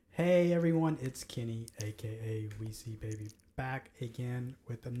Hey everyone, it's Kenny, aka We See Baby, back again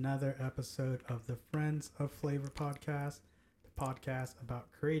with another episode of the Friends of Flavor podcast, the podcast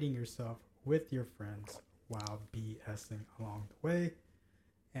about creating yourself with your friends while BSing along the way.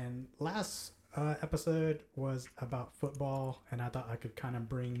 And last episode was about football, and I thought I could kind of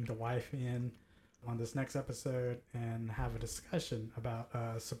bring the wife in on this next episode and have a discussion about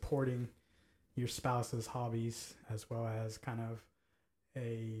supporting your spouse's hobbies, as well as kind of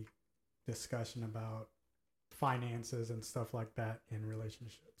a discussion about finances and stuff like that in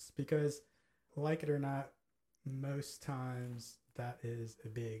relationships, because like it or not, most times that is a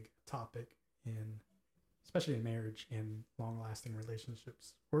big topic in, especially in marriage and long-lasting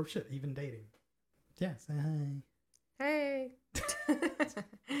relationships, or shit, even dating. Yeah, say hi. Hey.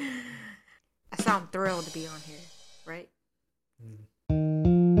 I sound thrilled to be on here, right?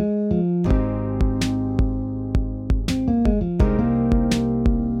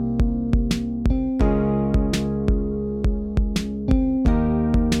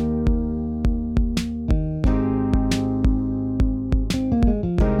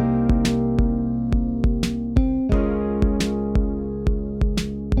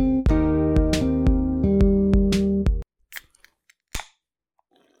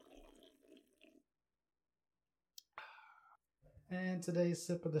 And today's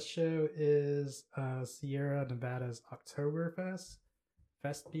sip of the show is Sierra Nevada's Oktoberfest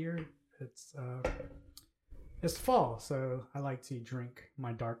Fest beer. It's fall, so I like to drink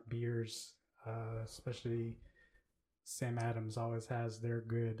my dark beers, especially Sam Adams always has their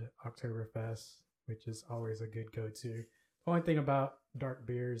good Oktoberfest, which is always a good go-to. The only thing about dark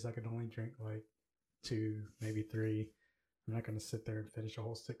beers, I can only drink like 2, maybe 3. I'm not going to sit there and finish a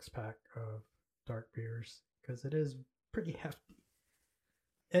whole 6-pack of dark beers because it is pretty hefty.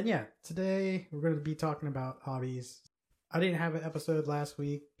 And yeah, today we're going to be talking about hobbies. I didn't have an episode last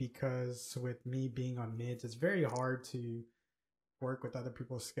week because with me being on mids, it's very hard to work with other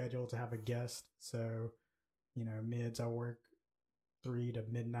people's schedule to have a guest. So, mids, I work 3 to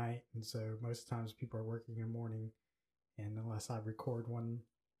midnight. And so most times people are working in the morning. And unless I record one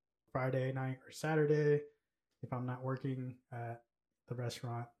Friday night or Saturday, if I'm not working at the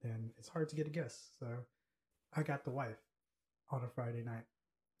restaurant, then it's hard to get a guest. So I got the wife on a Friday night.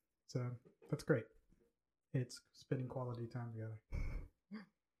 So that's great. It's spending quality time together.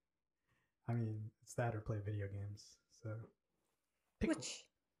 I mean, it's that or play video games. So, Which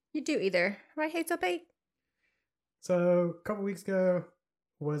you do either, right, Hazel Bait? So a couple weeks ago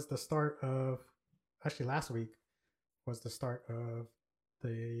was the start of, actually last week was the start of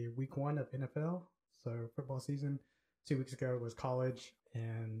the week 1 of NFL. So football season. 2 weeks ago was college,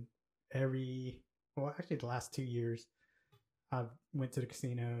 and actually the last 2 years, I went to the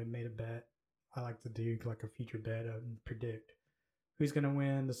casino and made a bet. I like to do like a future bet and predict who's going to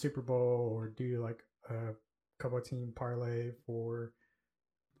win the Super Bowl, or do like a couple of team parlay for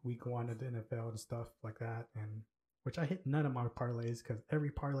week 1 of the NFL and stuff like that. And which I hit none of my parlays because every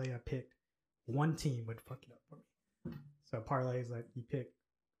parlay I picked, one team would fuck it up for me. So parlays, like you pick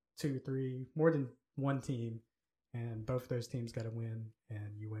 2, 3, more than one team, and both those teams got to win,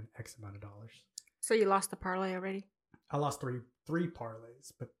 and you win X amount of dollars. So you lost the parlay already? I lost three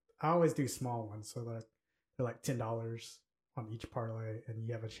parlays, but I always do small ones, so that they're like $10 on each parlay, and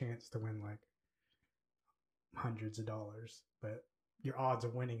you have a chance to win like hundreds of dollars. But your odds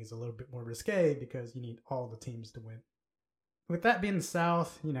of winning is a little bit more risque because you need all the teams to win. With that being the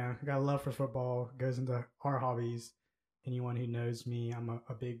South, I got a love for football. It goes into our hobbies. Anyone who knows me, I'm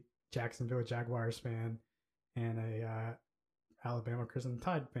a big Jacksonville Jaguars fan and a Alabama Crimson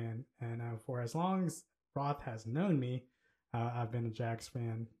Tide fan. And for as long as Roth has known me, I've been a Jags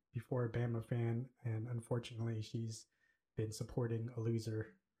fan, before a Bama fan, and unfortunately she's been supporting a loser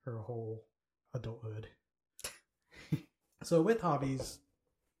her whole adulthood. So with hobbies,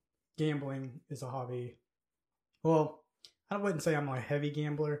 gambling is a hobby. Well, I wouldn't say I'm a heavy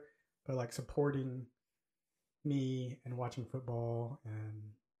gambler, but like supporting me and watching football, and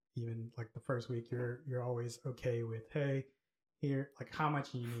even like the first week you're always okay with, hey, here, like how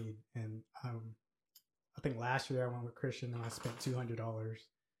much you need. And I think last year I went with Christian and I spent $200,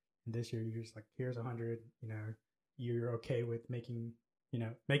 and this year you're just like, here's $100. You're okay with making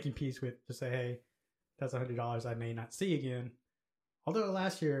peace with, just say, hey, that's $100 I may not see again. Although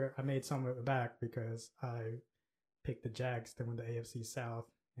last year I made some of it back because I picked the Jags to win the AFC South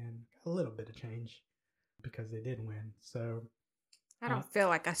and got a little bit of change because they did win. So I don't feel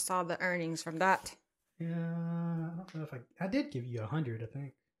like I saw the earnings from that. Yeah, I don't know if I did give you 100, I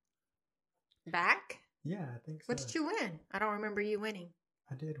think. Back? Yeah, I think so. What did you win? I don't remember you winning.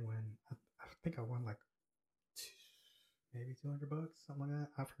 I did win. I think I won like maybe $200, something like that.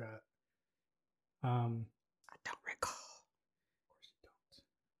 I forgot. I don't recall. Of course you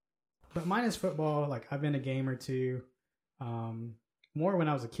don't. But mine is football. Like I've been a game or two. More when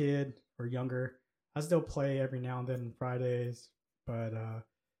I was a kid or younger. I still play every now and then Fridays, but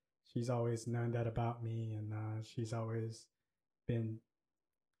she's always known that about me, and she's always been.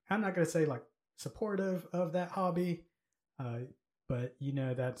 I'm not gonna say like supportive of that hobby, but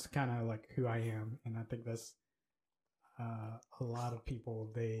that's kind of like who I am, and I think that's a lot of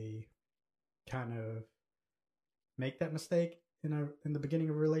people. They kind of make that mistake in the beginning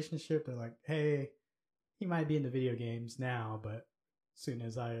of a relationship. They're like, hey, he might be into video games now, but as soon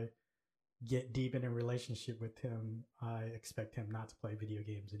as I get deep in a relationship with him, I expect him not to play video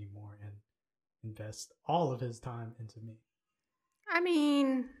games anymore and invest all of his time into me. I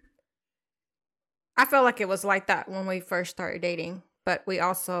mean, I felt like it was like that when we first started dating, but we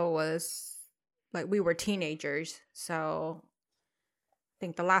also was like, we were teenagers. So I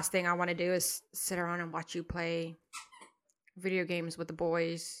think the last thing I want to do is sit around and watch you play video games with the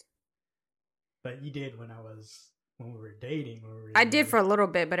boys. But you did when we were dating. I did for a little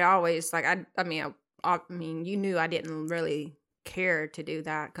bit, but I always like, I mean, you knew I didn't really care to do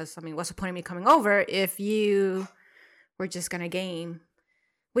that because, I mean, what's the point of me coming over if you were just going to game?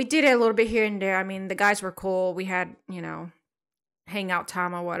 We did it a little bit here and there. I mean, the guys were cool. We had, hangout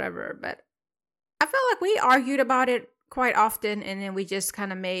time or whatever, but I felt like we argued about it quite often, and then we just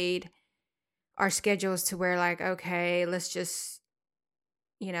kind of made our schedules to where, like, okay, let's just,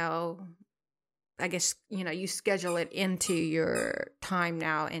 I guess, you schedule it into your time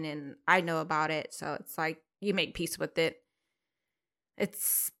now, and then I know about it. So it's like you make peace with it.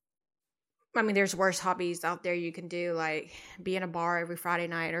 I mean, there's worse hobbies out there you can do, like be in a bar every Friday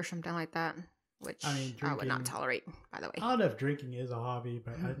night or something like that, which I would not tolerate, by the way. I don't know if drinking is a hobby,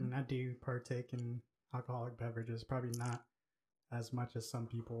 but I do partake in alcoholic beverages. Probably not as much as some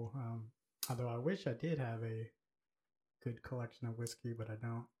people. Although I wish I did have a good collection of whiskey, but I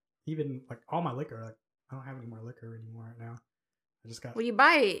don't. Even like all my liquor, like I don't have any more liquor anymore right now. I just got. Well, you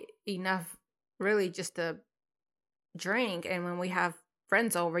buy enough, really, just to drink, and when we have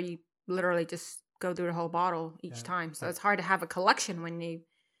friends over, you literally just go through the whole bottle each time. So it's hard to have a collection when you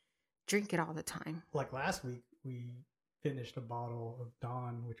drink it all the time. Like last week, we finished a bottle of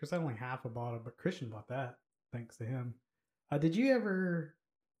Dawn, which was only half a bottle, but Christian bought that, thanks to him. Did you ever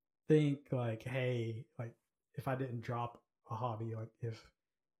think like, hey, like if I didn't drop a hobby, like if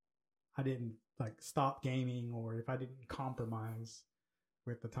I didn't like stop gaming, or if I didn't compromise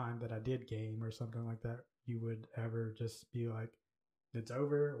with the time that I did game or something like that, you would ever just be like, it's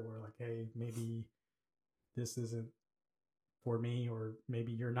over, or like, hey, maybe this isn't for me, or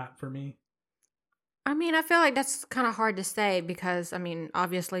maybe you're not for me? I mean, I feel like that's kind of hard to say because, I mean,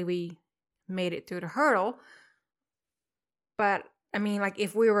 obviously we made it through the hurdle. But, I mean, like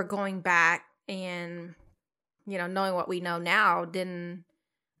if we were going back and, knowing what we know now, then,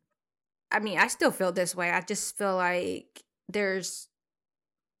 I mean, I still feel this way. I just feel like there's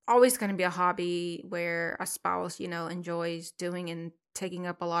always going to be a hobby where a spouse, enjoys doing and taking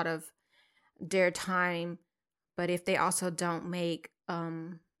up a lot of their time. But if they also don't make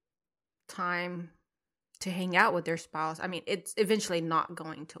time to hang out with their spouse, I mean, it's eventually not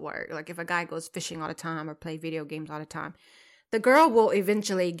going to work. Like if a guy goes fishing all the time or play video games all the time, the girl will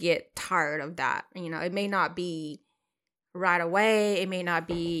eventually get tired of that. It may not be right away. It may not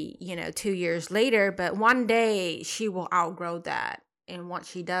be, 2 years later, but one day she will outgrow that. And once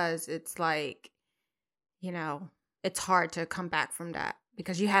she does, it's like, it's hard to come back from that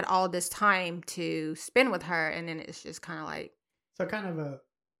because you had all this time to spend with her, and then it's just kind of like. So kind of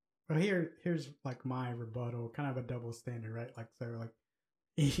here's like my rebuttal, kind of a double standard, right? Like, so like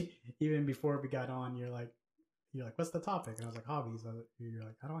even before we got on, you're like, what's the topic? And I was like, hobbies. You're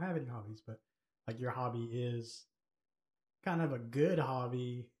like, I don't have any hobbies, but like your hobby is kind of a good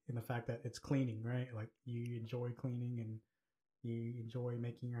hobby in the fact that it's cleaning, right? Like you enjoy cleaning and you enjoy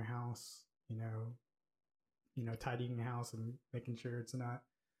making your house, tidying your house and making sure it's not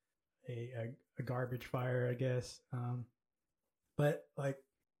a garbage fire, I guess. But like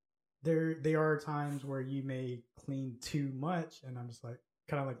there are times where you may clean too much, and I'm just like,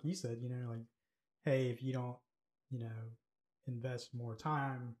 kind of like you said, like, hey, if you don't, invest more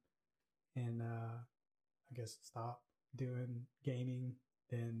time and I guess stop doing gaming,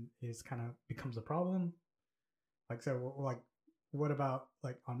 then it's kind of becomes a problem. Like, so like, what about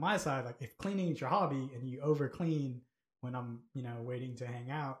like on my side, like if cleaning is your hobby and you over clean when I'm, waiting to hang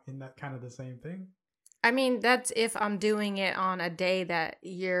out, isn't that kind of the same thing? I mean, that's if I'm doing it on a day that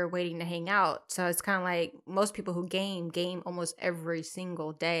you're waiting to hang out. So it's kind of like most people who game almost every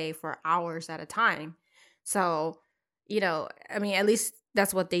single day for hours at a time. So I mean, at least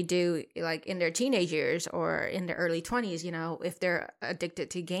that's what they do, like in their teenage years or in their early 20s. If they're addicted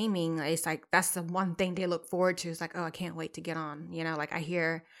to gaming, it's like that's the one thing they look forward to. It's like, oh, I can't wait to get on. Like I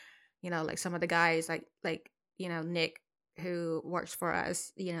hear, like some of the guys, Nick, who works for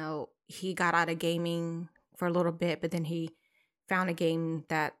us, he got out of gaming for a little bit, but then he found a game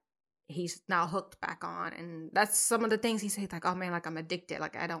that he's now hooked back on. And that's some of the things he says, like, oh man, like I'm addicted.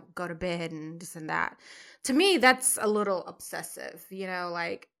 Like I don't go to bed and this and that. To me, that's a little obsessive,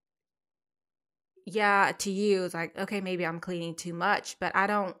 like, yeah, to you, it's like, okay, maybe I'm cleaning too much, but I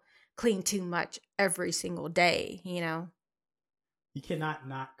don't clean too much every single day, You cannot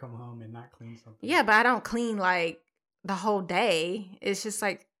not come home and not clean something. Yeah, but I don't clean like the whole day. It's just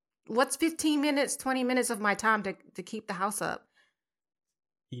like, what's 15 minutes, 20 minutes of my time to keep the house up?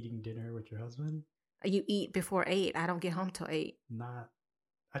 Eating dinner with your husband? You eat before 8. I don't get home till 8.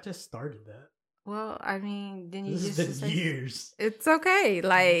 I just started that. Well, I mean, then you this just... has been years. It's okay.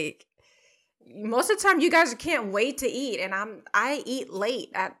 Like, most of the time you guys can't wait to eat. And I eat late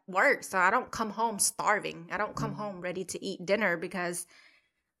at work, so I don't come home starving. I don't come home ready to eat dinner because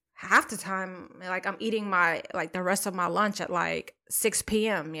half the time, like, I'm eating the rest of my lunch at like 6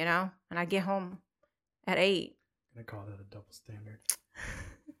 p.m., and I get home at 8. I call that a double standard.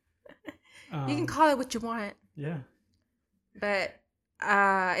 You can call it what you want. Yeah. But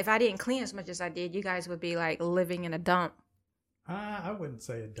if I didn't clean as much as I did, you guys would be like living in a dump. I wouldn't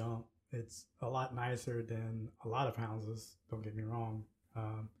say a dump. It's a lot nicer than a lot of houses. Don't get me wrong.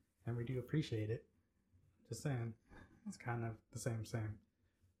 And we do appreciate it. Just saying. It's kind of the same.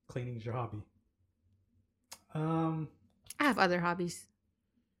 Cleaning's your hobby. I have other hobbies.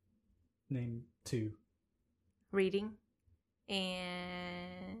 Name 2. Reading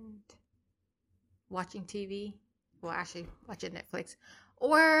and watching TV. Well, actually watching Netflix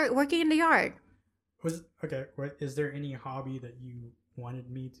or working in the yard. Is there any hobby that you wanted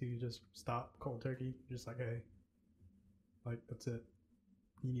me to just stop cold turkey? Just like, hey, like that's it.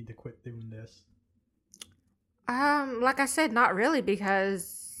 You need to quit doing this. Like I said, not really,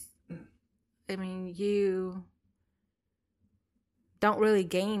 because I mean, you don't really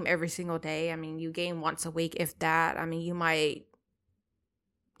game every single day. I mean, you game once a week, if that. I mean, you might,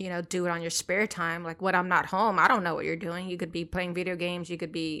 do it on your spare time. Like when I'm not home, I don't know what you're doing. You could be playing video games. You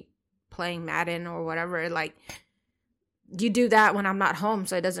could be playing Madden or whatever. Like, you do that when I'm not home,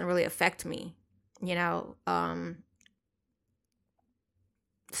 so it doesn't really affect me,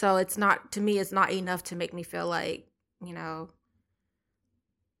 So it's not, to me, it's not enough to make me feel like,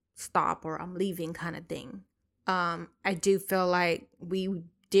 stop or I'm leaving kind of thing. I do feel like we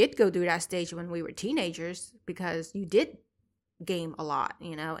did go through that stage when we were teenagers because you did game a lot,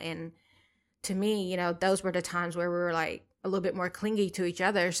 and to me, those were the times where we were like a little bit more clingy to each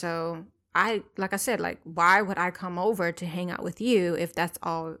other. So like I said, like, why would I come over to hang out with you if that's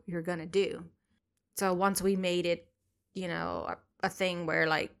all you're gonna do? So once we made it, a thing where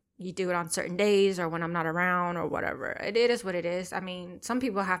like you do it on certain days or when I'm not around or whatever, it is what it is. I mean, some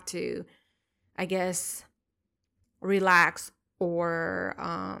people have to, I guess, relax or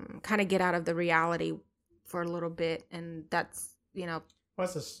kind of get out of the reality for a little bit, and that's well,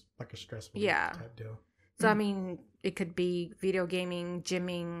 it's just like a stressful type deal. So I mean, it could be video gaming,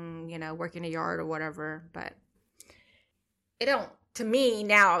 gymming, working a yard or whatever, but to me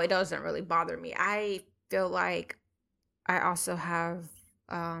now, it doesn't really bother me. I feel like I also have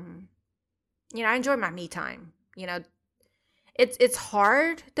I enjoy my me time. It's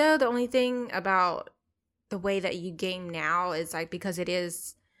hard though. The only thing about the way that you game now is like, because it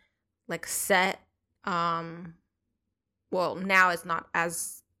is like set, well, now it's not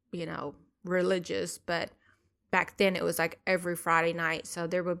as, religious, but back then it was like every Friday night. So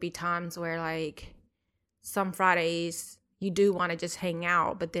there would be times where like some Fridays you do want to just hang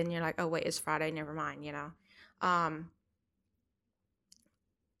out, but then you're like, oh wait, it's Friday, never mind,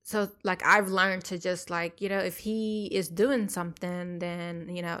 So like I've learned to just like, if he is doing something, then,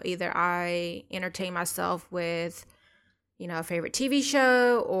 either I entertain myself with, a favorite TV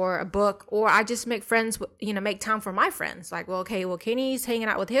show or a book, or I just make friends, make time for my friends. Like, well, okay, well, Kenny's hanging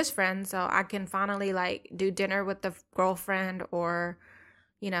out with his friends, so I can finally like do dinner with the girlfriend or,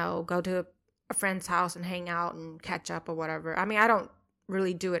 go to a friend's house and hang out and catch up or whatever. I mean, I don't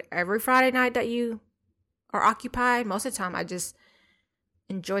really do it every Friday night that you are occupied. Most of the time I just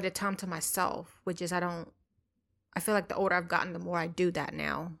enjoy the time to myself, which is I feel like the older I've gotten, the more I do that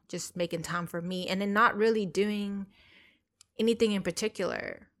now, just making time for me and then not really doing anything in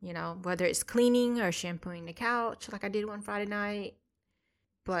particular, whether it's cleaning or shampooing the couch like I did one Friday night.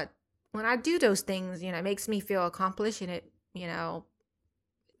 But when I do those things, it makes me feel accomplished, and it,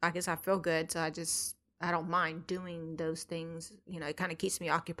 I guess I feel good. So I don't mind doing those things. It kind of keeps me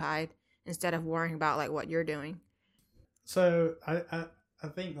occupied instead of worrying about like what you're doing. So I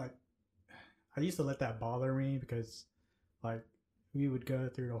think like I used to let that bother me because like we would go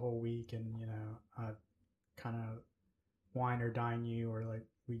through the whole week and I'd kind of wine or dine you, or like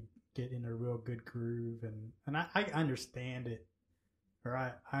we get in a real good groove, and I understand it, or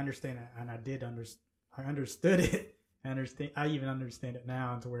I understand it, and I understood it. I even understand it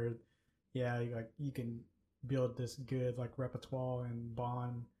now to where yeah, like you can build this good like repertoire and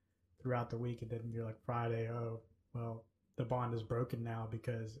bond throughout the week, and then you're like Friday, oh well, the bond is broken now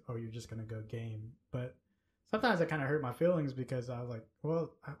because oh you're just gonna go game. But sometimes that kind of hurt my feelings because I was like,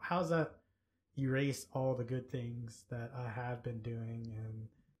 well, how's that erase all the good things that I have been doing, and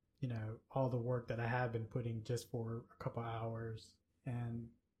all the work that I have been putting just for a couple hours. And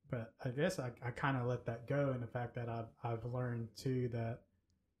but I guess I kind of let that go, in the fact that I've learned too that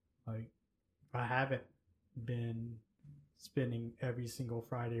like I haven't been spending every single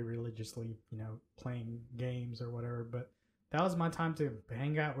Friday religiously, playing games or whatever. But that was my time to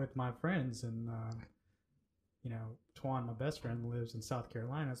hang out with my friends. And, Twan, my best friend, lives in South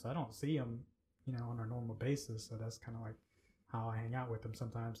Carolina, so I don't see him, on a normal basis. So that's kind of like how I hang out with him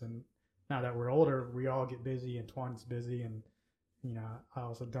sometimes. And now that we're older, we all get busy, and Twan's busy. And, I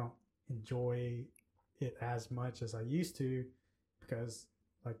also don't enjoy it as much as I used to because,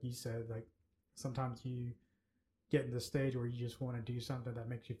 like you said, like sometimes you get in the stage where you just want to do something that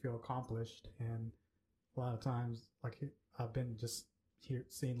makes you feel accomplished. And a lot of times, like I've been just here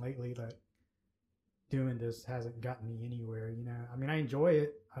seeing lately that doing this hasn't gotten me anywhere. I mean, I enjoy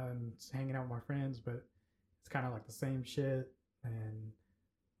it. I'm just hanging out with my friends, but it's kind of like the same shit. And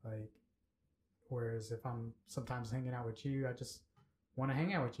like, whereas if I'm sometimes hanging out with you, I just want to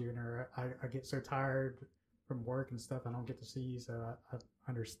hang out with you, and I get so tired from work and stuff, I don't get to see you. So I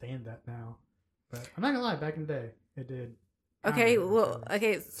understand that now. But I'm not gonna lie, back in the day, it did. Okay, well,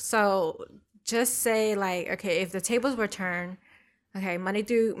 okay, so just say like, okay, if the tables were turned, okay, Monday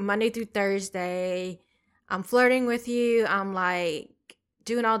through Thursday, I'm flirting with you. I'm like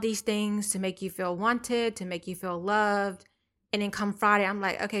doing all these things to make you feel wanted, to make you feel loved, and then come Friday, I'm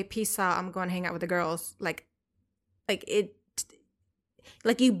like, okay, peace out. I'm going to hang out with the girls. Like it,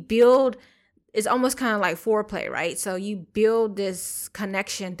 like you build. It's almost kind of like foreplay, right? So you build this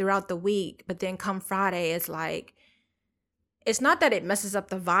connection throughout the week, but then come Friday, it's like, it's not that it messes up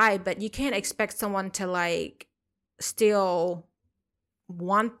the vibe, but you can't expect someone to like still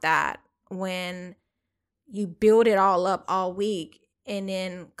want that when you build it all up all week, and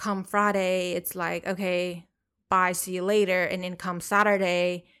then come Friday it's like, okay, bye, see you later, and then come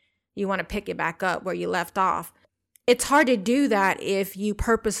Saturday you want to pick it back up where you left off. It's hard to do that if you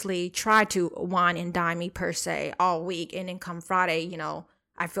purposely try to wine and dine me per se all week, and then come Friday,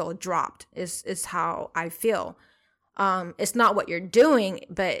 I feel dropped. Is how I feel. It's not what you're doing,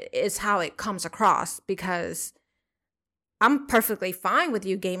 but it's how it comes across, because I'm perfectly fine with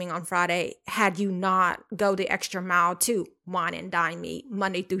you gaming on Friday had you not go the extra mile to wine and dine me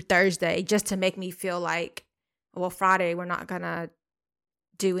Monday through Thursday just to make me feel like, well, Friday we're not gonna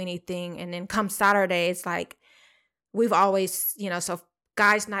do anything, and then come Saturday it's like we've always, so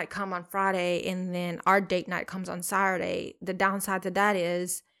guys' night come on Friday and then our date night comes on Saturday. The downside to that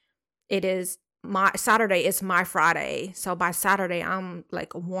is it is my Saturday is my Friday. So by Saturday, I'm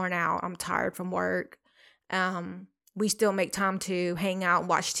like worn out. I'm tired from work. We still make time to hang out and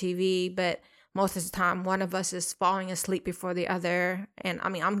watch TV, but most of the time one of us is falling asleep before the other. And I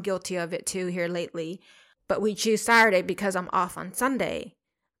mean, I'm guilty of it too here lately, but we choose Saturday because I'm off on Sunday.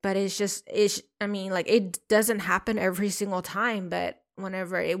 But I mean, like it doesn't happen every single time, but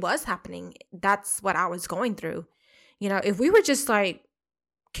whenever it was happening, that's what I was going through. If we were just like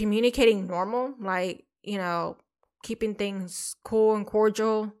communicating normal, like, keeping things cool and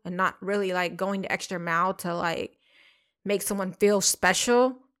cordial and not really like going the extra mile to like make someone feel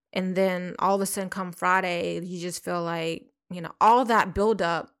special. And then all of a sudden come Friday, you just feel like, all that build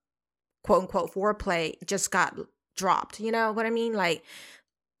up, quote unquote, foreplay just got dropped. You know what I mean? Like,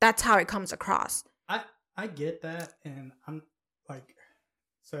 that's how it comes across. I get that, and I'm like,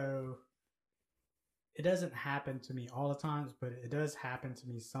 so it doesn't happen to me all the times, but it does happen to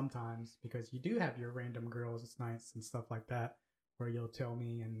me sometimes, because you do have your random girls' nights and stuff like that where you'll tell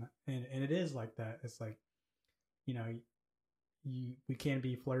me, and it is like that. It's like, we can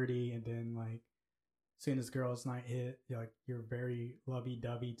be flirty, and then like as soon as girls' night hit, you're very lovey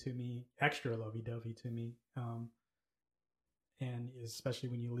dovey to me, extra lovey dovey to me. And especially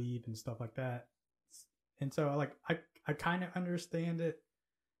when you leave and stuff like that. And so like I kind of understand it,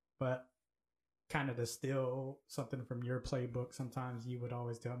 but kind of to steal something from your playbook, sometimes you would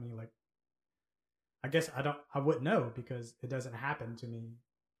always tell me like, I guess I wouldn't know because it doesn't happen to me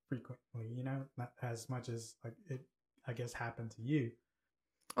frequently, you know, not as much as like it, I guess, happened to you.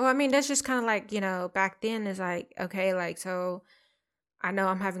 Well, I mean, that's just kind of like, back then is like, okay, like, so I know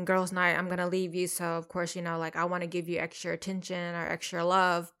I'm having girls' night. I'm going to leave you. So, of course, like I want to give you extra attention or extra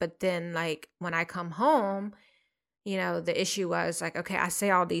love. But then, like, when I come home, the issue was like, okay, I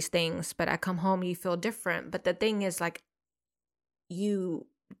say all these things, but I come home, you feel different. But the thing is, like, you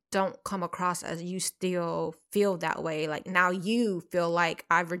don't come across as you still feel that way. Like, now you feel like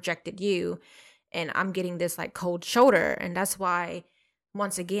I've rejected you and I'm getting this like cold shoulder. And that's why,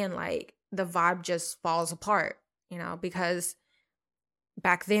 once again, like the vibe just falls apart, because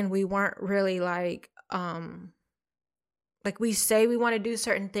back then we weren't really like we say we want to do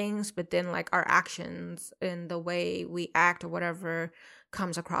certain things, but then like our actions and the way we act or whatever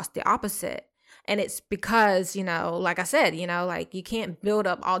comes across the opposite. And it's because, like I said, like you can't build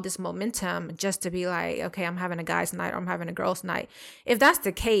up all this momentum just to be like, okay, I'm having a guy's night or I'm having a girl's night. If that's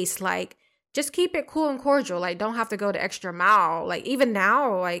the case, like just keep it cool and cordial. Like don't have to go the extra mile. Like even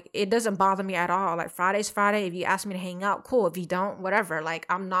now, like it doesn't bother me at all. Like Friday's Friday. If you ask me to hang out, cool. If you don't, whatever. Like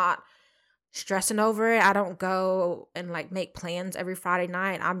I'm not stressing over it. I don't go and like make plans every Friday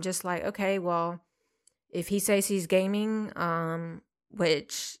night. I'm just like, okay, well, if he says he's gaming,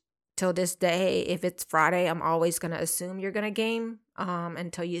 which till this day, if it's Friday, I'm always gonna assume you're gonna game,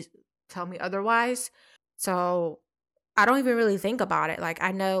 until you tell me otherwise. So I don't even really think about it. Like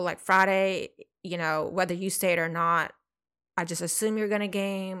I know like Friday, whether you say it or not, I just assume you're gonna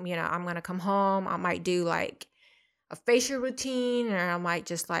game. I'm gonna come home. I might do like a facial routine, or I might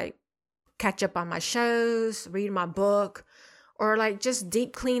just like catch up on my shows, read my book, or like just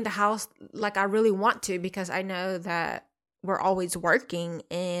deep clean the house like I really want to, because I know that we're always working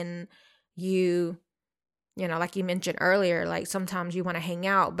and like you mentioned earlier, like sometimes you want to hang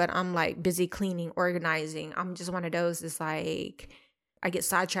out, but I'm like busy cleaning, organizing. I'm just one of those, it's like I get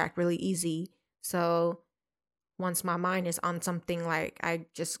sidetracked really easy. So once my mind is on something, like I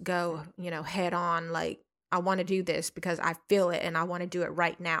just go, head on, like I want to do this because I feel it and I want to do it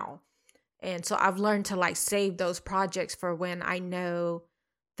right now. And so I've learned to like save those projects for when I know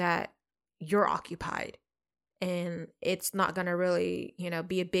that you're occupied. And it's not going to really,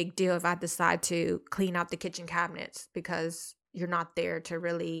 be a big deal if I decide to clean out the kitchen cabinets because you're not there to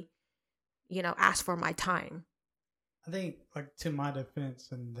really, ask for my time. I think like to my defense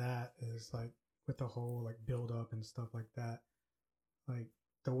and that is like with the whole like build up and stuff like that. Like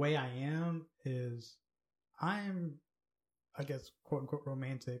the way I am is I'm, I guess, quote unquote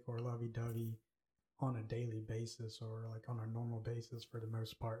romantic or lovey dovey on a daily basis or like on a normal basis for the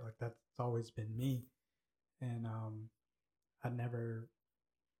most part. Like that's always been me. And I never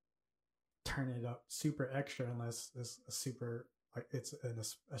turn it up super extra unless it's a super like it's in a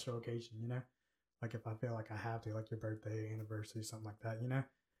special occasion, like if I feel like I have to, like your birthday, anniversary, something like that,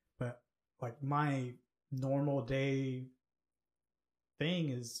 But like my normal day thing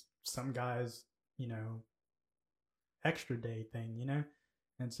is some guys, extra day thing,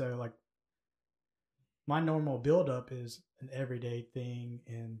 And so like my normal buildup is an everyday thing,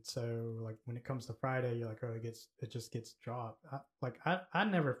 and so like when it comes to Friday, you're like, oh, it just gets dropped. I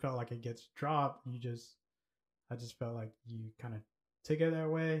never felt like it gets dropped. I just felt like you kind of took it that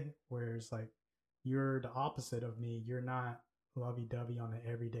way. Whereas like you're the opposite of me. You're not lovey dovey on an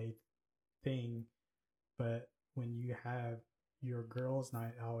everyday thing, but when you have your girls'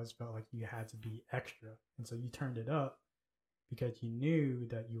 night, I always felt like you had to be extra, and so you turned it up because you knew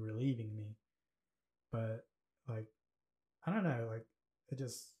that you were leaving me. But like I don't know, like it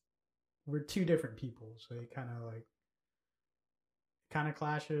just we're two different people, so it kind of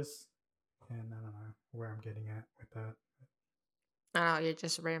clashes, and I don't know where I'm getting at with that. Oh, you're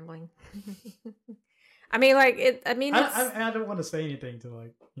just rambling. I mean, like it. I mean, I don't want to say anything to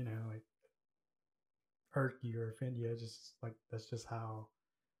like like hurt you or offend you. It's just like that's just how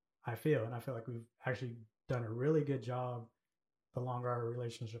I feel, and I feel like we've actually done a really good job the longer our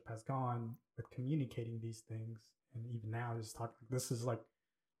relationship has gone with communicating these things. And even now, just talking, this is like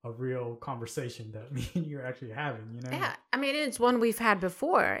a real conversation that me and you're actually having, Yeah, I mean, it's one we've had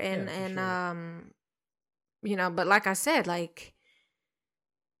before, and yeah, sure. But like I said, like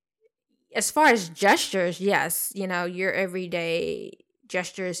as far as gestures, yes, your everyday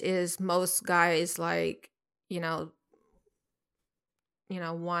gestures is most guys like,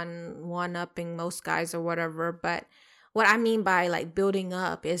 one upping most guys or whatever. But what I mean by like building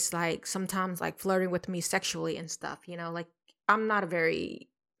up is like sometimes like flirting with me sexually and stuff, like I'm not a very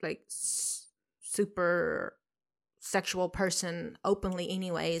like super sexual person openly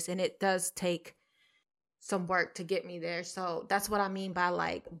anyways, and it does take some work to get me there. So that's what I mean by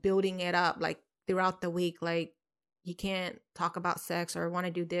like building it up. Like throughout the week, like you can't talk about sex or want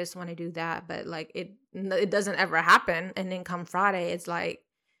to do this, want to do that, but like it doesn't ever happen. And then come Friday, it's like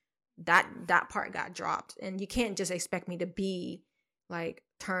that part got dropped, and you can't just expect me to be like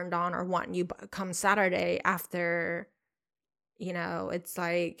turned on or want you come Saturday after, it's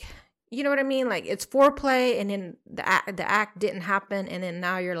like, you know what I mean? Like it's foreplay, and then the act didn't happen, and then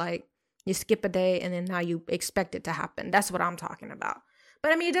now you're like, you skip a day, and then now you expect it to happen. That's what I'm talking about.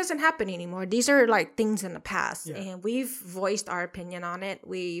 But I mean, it doesn't happen anymore. These are like things in the past, and we've voiced our opinion on it.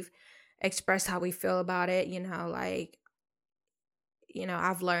 We've expressed how we feel about it.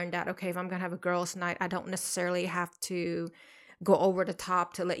 I've learned that, okay, if I'm going to have a girls' night, I don't necessarily have to go over the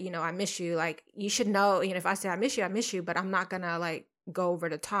top to let you know I miss you. Like, you should know, if I say I miss you, but I'm not going to like go over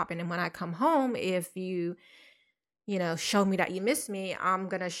the top. And then when I come home, if you show me that you miss me, I'm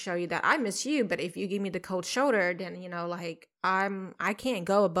going to show you that I miss you. But if you give me the cold shoulder, then, like I can't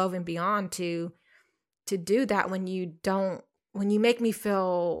go above and beyond to do that when you make me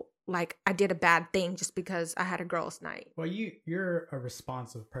feel like I did a bad thing just because I had a girls' night. Well, you're a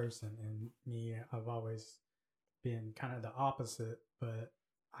responsive person, and me, I've always been kind of the opposite, but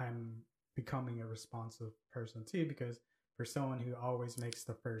I'm becoming a responsive person too, because for someone who always makes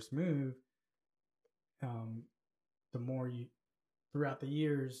the first move, the more you, throughout the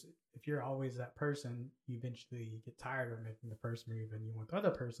years, if you're always that person, you eventually get tired of making the first move, and you want the other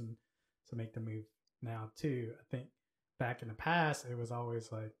person to make the move now too. I think back in the past, it was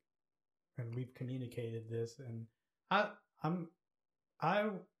always like, and we've communicated this, and I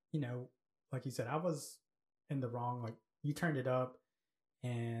like you said, I was in the wrong. Like, you turned it up,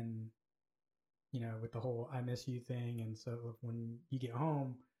 and with the whole I miss you thing, and so when you get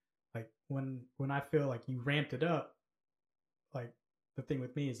home, like when I feel like you ramped it up, like the thing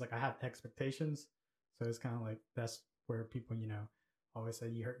with me is like I have expectations, so it's kind of like that's where people always say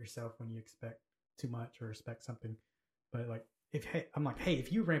you hurt yourself when you expect too much or expect something, but like I'm like, hey,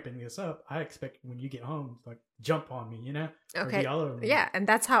 if you ramping this up, I expect when you get home, like jump on me, Okay. All over me. Yeah, and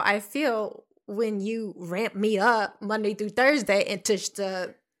that's how I feel when you ramp me up Monday through Thursday and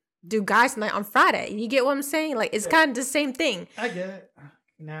to do guys night on Friday. You get what I'm saying? Like it's kind of the same thing. I get it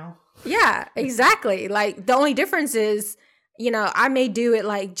now. Yeah, exactly. Like the only difference is, I may do it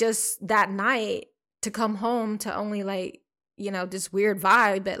like just that night to come home to only like, this weird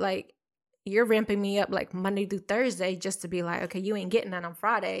vibe, but like you're ramping me up like Monday through Thursday just to be like, okay, you ain't getting that on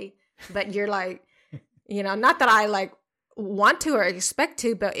Friday, but you're like, not that I like want to or expect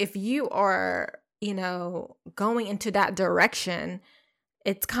to, but if you are, going into that direction,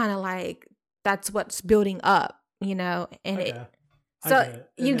 it's kind of like that's what's building up, and okay.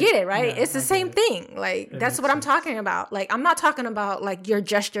 You get it, right? Yeah, it's the same thing. Like, that's what I'm talking about. Like, I'm not talking about like your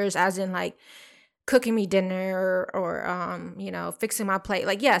gestures as in like cooking me dinner or fixing my plate.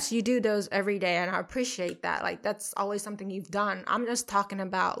 Like, yes, you do those every day, and I appreciate that. Like, that's always something you've done. I'm just talking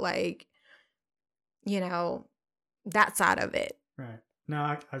about like, that side of it. Right.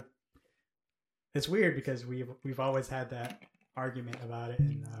 No, it's weird because we've always had that argument about it,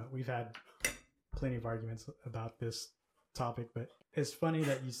 and we've had plenty of arguments about this topic, but it's funny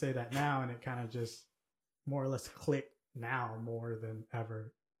that you say that now, and it kind of just more or less clicked now more than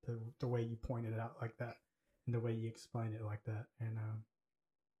ever, the way you pointed it out like that and the way you explained it like that,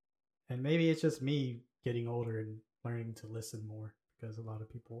 and maybe it's just me getting older and learning to listen more, because a lot of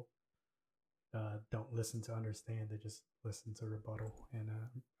people don't listen to understand, they just listen to rebuttal, and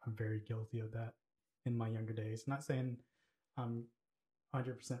I'm very guilty of that in my younger days. Not saying I'm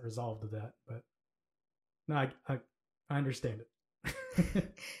 100% resolved to that, but no, I understand it.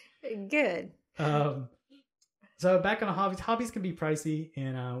 Good. So back on the hobbies. Hobbies can be pricey,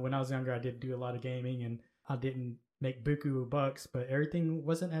 and when I was younger, I did do a lot of gaming, and I didn't make buku bucks, but everything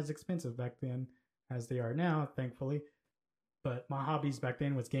wasn't as expensive back then as they are now, thankfully. But my hobbies back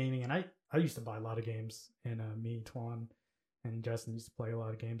then was gaming, and I used to buy a lot of games, and me, Twan, and Justin used to play a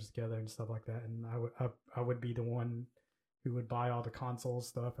lot of games together and stuff like that. And I would be the one who would buy all the console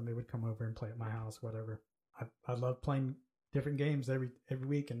stuff, and they would come over and play at my house, whatever. I love playing different games every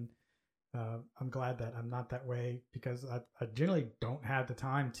week, and I'm glad that I'm not that way, because I generally don't have the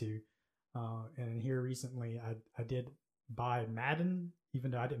time to. And here recently, I did buy Madden, even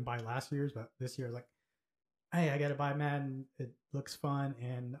though I didn't buy last year's, but this year I was like, hey, I got to buy Madden. It looks fun,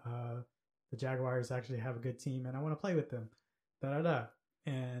 and the Jaguars actually have a good team, and I want to play with them.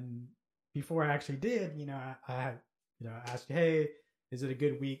 And before I actually did, I asked you, hey, is it a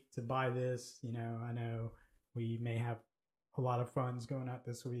good week to buy this? I know we may have a lot of funds going out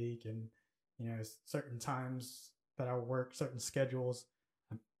this week, and certain times that I work, certain schedules,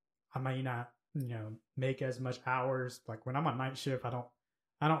 I may not make as much hours. Like when I'm on night shift,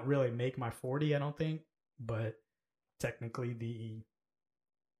 I I don't really make my 40, I don't think, but technically the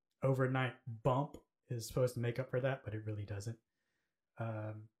overnight bump is supposed to make up for that, but it really doesn't.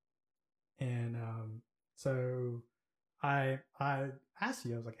 Um, and so I asked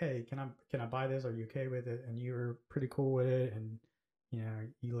you, I was like, hey, can I buy this? Are you okay with it? And you were pretty cool with it, and you know,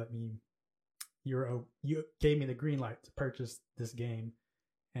 you gave me the green light to purchase this game.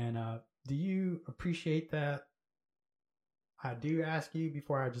 And do you appreciate that I do ask you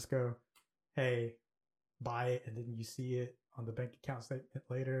before I just go, hey, buy it, and then you see it on the bank account statement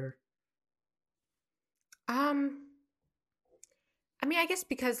later? Um, I mean, I guess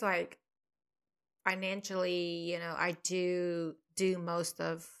because like financially, I do most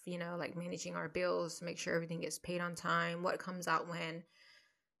of, like managing our bills, make sure everything gets paid on time, what comes out when.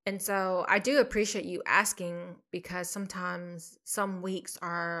 And so I do appreciate you asking because sometimes some weeks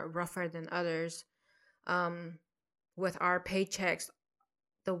are rougher than others. Um, with our paychecks,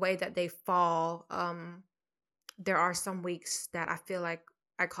 the way that they fall, there are some weeks that I feel like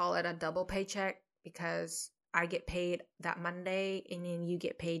I call it a double paycheck because I get paid that Monday and then you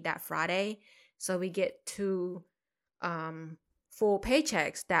get paid that Friday. So we get two full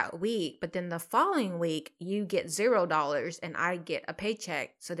paychecks that week, but then the following week you get $0 and I get a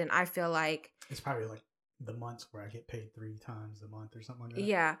paycheck. So then I feel like It's probably like the months where I get paid 3 times a month or something like that.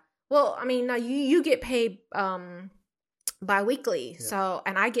 yeah. Well, I mean, no, you get paid bi-weekly. Yeah. So,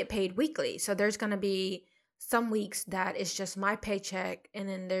 and I get paid weekly. So there's going to be some weeks that it's just my paycheck, and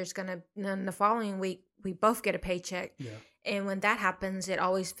then then the following week we both get a paycheck. Yeah. And when that happens, it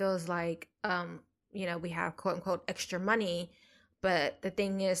always feels like we have quote unquote extra money, but the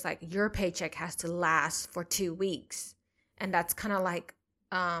thing is like your paycheck has to last for 2 weeks. And that's kind of like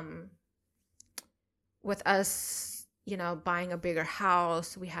with us, buying a bigger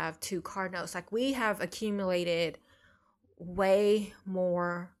house, we have 2 car notes. Like we have accumulated way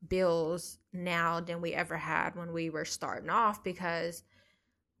more bills now than we ever had when we were starting off, because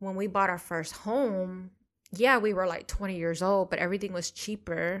when we bought our first home, yeah, we were like 20 years old, but everything was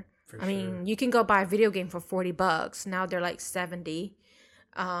cheaper. I mean, you can go buy a video game for $40. Now they're like 70.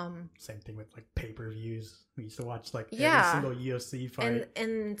 Same thing with like pay-per-views. We used to watch like Yeah. every single UFC fight,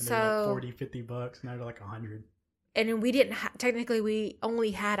 And they so were like $40-$50. Now they're like 100. and then we didn't technically we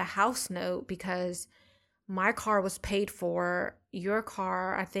only had a house note because my car was paid for. Your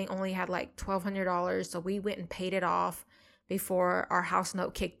car, I think, only had like $1,200. So we went and paid it off before our house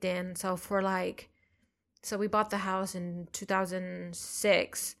note kicked in. So so we bought the house in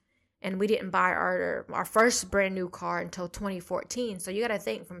 2006, and we didn't buy our first brand new car until 2014. So you got to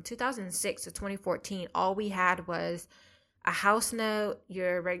think, from 2006 to 2014, all we had was a house note,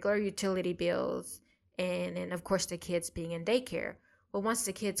 your regular utility bills, and then of course the kids being in daycare. Well, once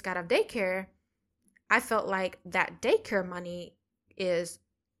the kids got out of daycare, I felt like that daycare money is,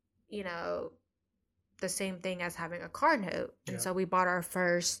 the same thing as having a car note. And so we bought our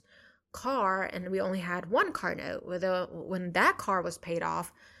first car, and we only had one car note. When that car was paid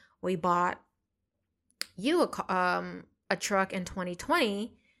off, we bought you a truck in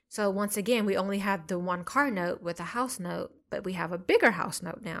 2020. So once again, we only had the one car note with a house note, but we have a bigger house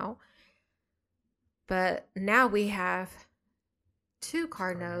note now. But now we have 2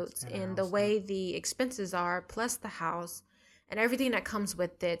 car notes, and the way the expenses are, plus the house and everything that comes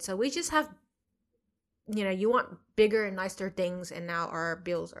with it. So we just have, you want bigger and nicer things, and now our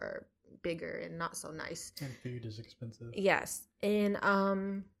bills are bigger and not so nice. And food is expensive. Yes. And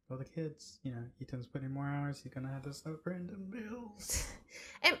well, the kids, Ethan's putting more hours, he's gonna have to start random bills.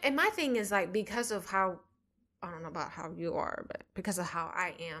 and my thing is like, because of how, I don't know about how you are, but because of how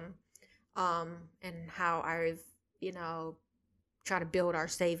I am, and how I've, try to build our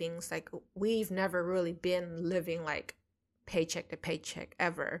savings. Like we've never really been living like paycheck to paycheck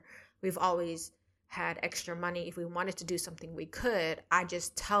ever. We've always had extra money. If we wanted to do something, we could. I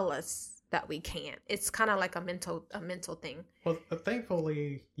just tell us that we can't. It's kind of like a mental thing. Well,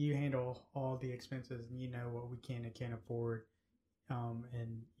 thankfully you handle all the expenses and you know what we can and can't afford.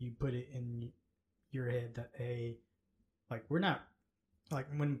 And you put it in your head that, hey, like we're not, like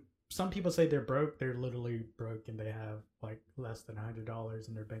when some people say they're broke, they're literally broke and they have like less than $100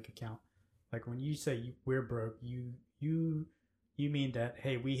 in their bank account. Like when you say we're broke, you mean that,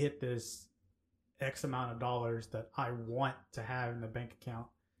 hey, we hit this X amount of dollars that I want to have in the bank account,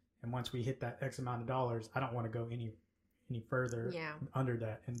 and once we hit that X amount of dollars, I don't want to go any further under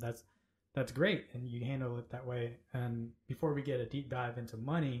that, and that's great, and you handle it that way. And before we get a deep dive into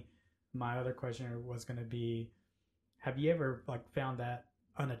money, my other question was going to be, have you ever like found that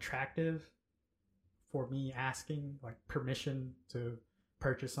unattractive for me asking like permission to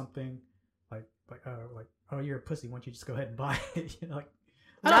purchase something, like oh, you're a pussy, why don't you just go ahead and buy it?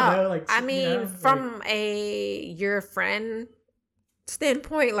 I don't know, No, I mean, from your friend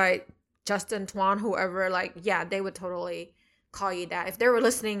standpoint, like Justin, Twan, whoever, like, yeah, they would totally call you that. If they were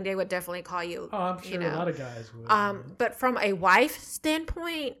listening, they would definitely call you. Oh, I'm sure a lot of guys would. But from a wife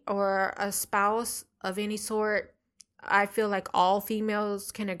standpoint or a spouse of any sort, I feel like all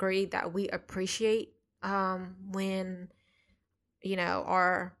females can agree that we appreciate when,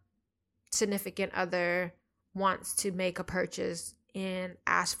 our significant other wants to make a purchase and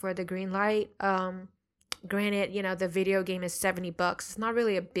ask for the green light. Granted, the video game is $70. It's not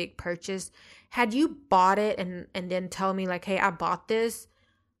really a big purchase. Had you bought it and then tell me like, hey, I bought this,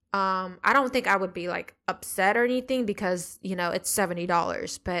 I don't think I would be like upset or anything because, it's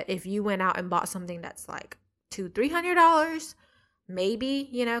 $70. But if you went out and bought something that's like $200-$300, maybe,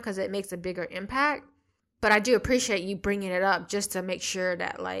 because it makes a bigger impact. But I do appreciate you bringing it up just to make sure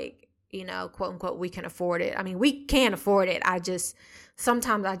that, like, quote unquote, we can afford it. I mean, we can afford it.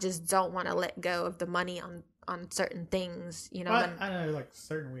 Sometimes I just don't want to let go of the money on certain things, Well, I know, like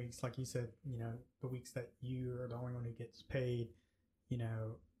certain weeks, like you said, the weeks that you are the only one who gets paid,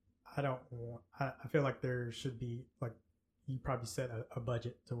 I don't want, I feel like there should be, like, you probably set a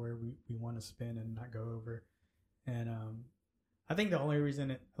budget to where we want to spend and not go over. And I think the only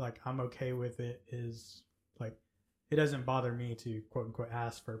reason I'm okay with it is, like, it doesn't bother me to quote unquote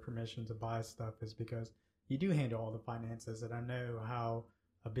ask for permission to buy stuff is because you do handle all the finances, and I know how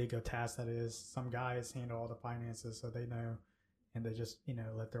a big a task that is. Some guys handle all the finances, so they know, and they just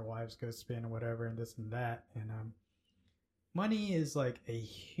let their wives go spend whatever and this and that. And money is like a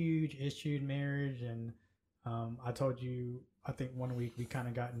huge issue in marriage. And I told you, I think one week we kind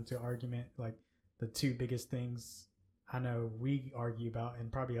of got into argument, like the two biggest things I know we argue about,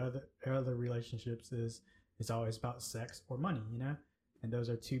 and probably other relationships, is it's always about sex or money, and those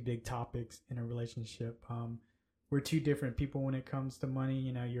are two big topics in a relationship. We're two different people when it comes to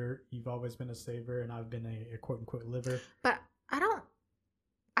money. You've always been a saver, and I've been a quote unquote liver. But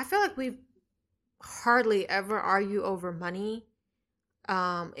I feel like we hardly ever argue over money.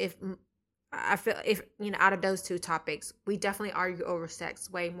 If out of those two topics, we definitely argue over sex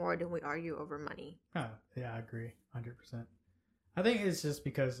way more than we argue over money. Oh, yeah, I agree 100%. I think it's just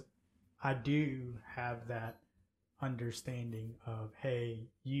because I do have that understanding of, hey,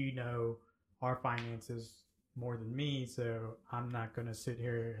 our finances more than me, so I'm not going to sit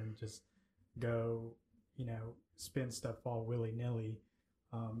here and just go, spend stuff all willy-nilly.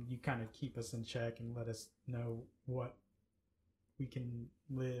 You kind of keep us in check and let us know what we can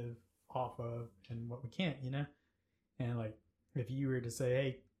live off of and what we can't, And like, if you were to say,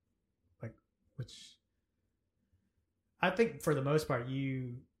 hey, like, which I think for the most part,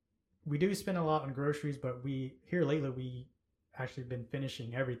 we do spend a lot on groceries, but here lately we actually been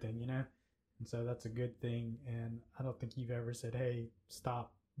finishing everything, and so that's a good thing. And I don't think you've ever said, hey,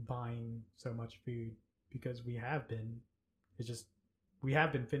 stop buying so much food, because we have been. It's just we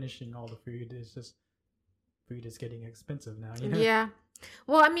have been finishing all the food. It's just food is getting expensive now, Yeah.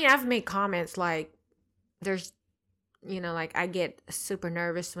 Well, I mean, I've made comments like there's, like I get super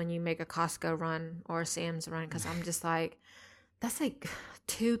nervous when you make a Costco run or a Sam's run, because I'm just like, that's like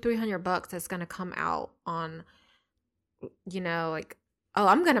 $200-$300 that's gonna come out on, like, oh,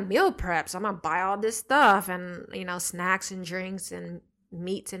 I'm gonna meal prep, so I'm gonna buy all this stuff and snacks and drinks and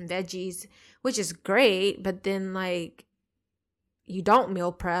meats and veggies, which is great, but then like you don't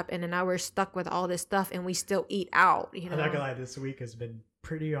meal prep, and then now we're stuck with all this stuff, and we still eat out. I'm not gonna lie, this week has been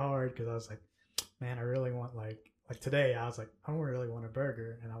pretty hard because I was like, man, I really want like today. I was like, I don't really want a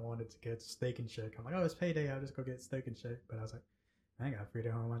burger, and I wanted to get Steak and Shake. I'm like, oh, it's payday, I'll just go get Steak and Shake. But I was like, I ain't got food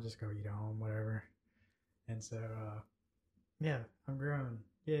at home. I'll just go eat at home, whatever. And so, yeah, I'm grown.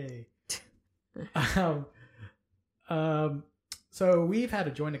 Yay. So we've had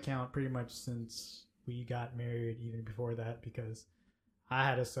a joint account pretty much since we got married, even before that, because I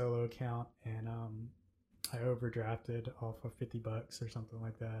had a solo account, and I overdrafted off of $50 or something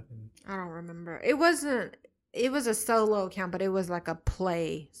like that. And I don't remember. It was a solo account, but it was like a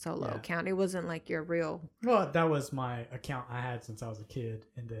play solo account. It wasn't like your real. Well, that was my account I had since I was a kid,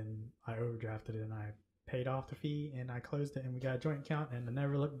 and then I overdrafted it, and I paid off the fee, and I closed it, and we got a joint account, and I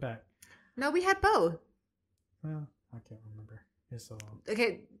never looked back. No, we had both. Well, I can't remember. It's so long.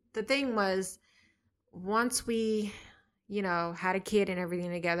 Okay, the thing was, once we, had a kid and everything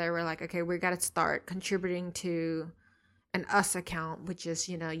together, we're like, okay, we got to start contributing to an us account, which is,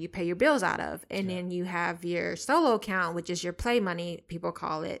 you pay your bills out of. And then you have your solo account, which is your play money, people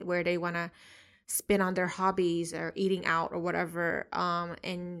call it, where they want to spend on their hobbies or eating out or whatever.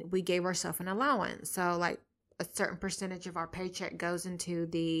 And we gave ourselves an allowance. So like a certain percentage of our paycheck goes into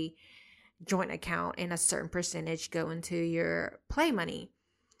the joint account and a certain percentage go into your play money.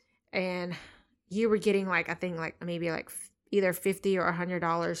 and you were getting like, I think like maybe like either $50 or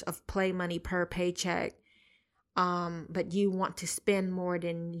 $100 of play money per paycheck. But you want to spend more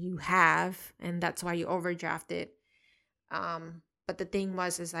than you have, and that's why you overdrafted. But the thing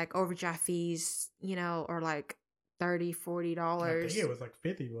is like overdraft fees, are like $30, $40. I think it was like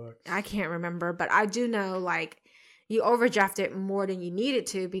 $50. I can't remember, but I do know like you overdrafted more than you needed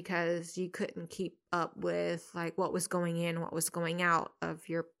to because you couldn't keep up with like what was going in, what was going out of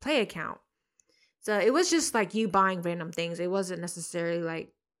your play account. So it was just like you buying random things. It wasn't necessarily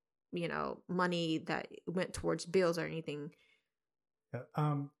like, money that went towards bills or anything.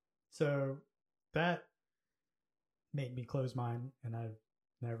 Yeah. So that made me close mine, and I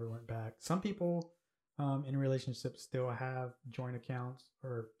never went back. Some people in relationships still have joint accounts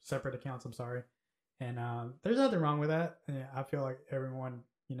or separate accounts. I'm sorry, and there's nothing wrong with that. And I feel like everyone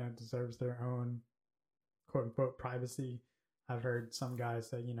deserves their own quote unquote privacy. I've heard some guys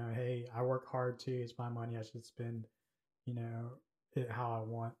say, hey, I work hard too. It's my money. I should spend, it how I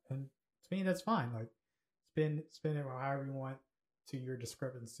want. And to me, that's fine. Like spend it however you want to your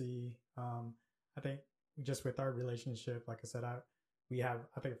discrepancy. I think just with our relationship, like I said, I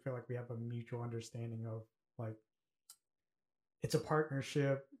feel like we have a mutual understanding of like it's a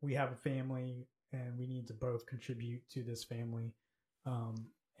partnership. We have a family, and we need to both contribute to this family.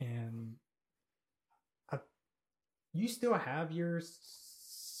 And you still have your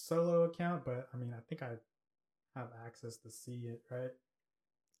solo account, but I mean, I think I have access to see it, right?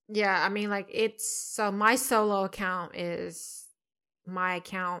 Yeah, I mean, like so my solo account is my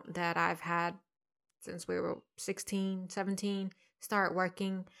account that I've had since we were 16, 17, start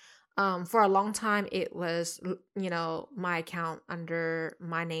working. For a long time, it was, my account under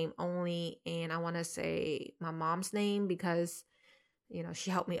my name only. And I want to say my mom's name because,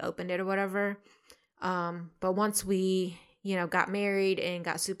 she helped me open it or whatever. But once we, got married and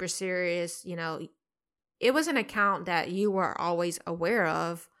got super serious, it was an account that you were always aware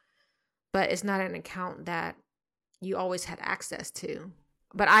of, but it's not an account that you always had access to.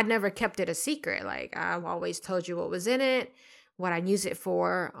 But I'd never kept it a secret. Like I've always told you what was in it, what I use it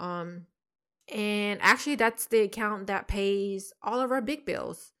for. And actually that's the account that pays all of our big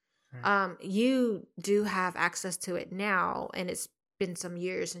bills. Right. You do have access to it now, and it's been some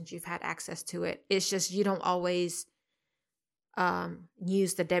years since you've had access to it. It's just you don't always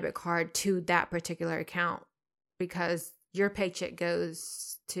use the debit card to that particular account because your paycheck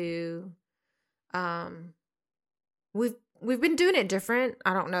goes to we've been doing it different.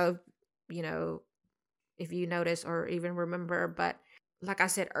 I don't know if you notice or even remember, but like I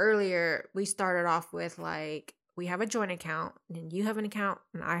said earlier, we started off with like we have a joint account, and you have an account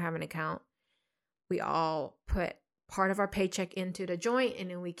and I have an account. We all put part of our paycheck into the joint,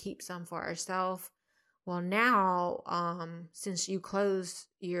 and then we keep some for ourselves. Well, now, since you closed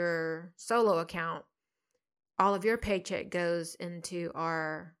your solo account, all of your paycheck goes into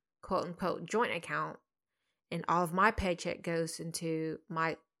our quote unquote joint account, and all of my paycheck goes into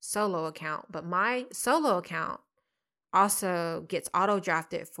my solo account. But my solo account also gets auto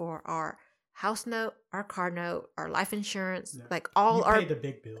drafted for our house note, our car note, our life insurance, like all you pay the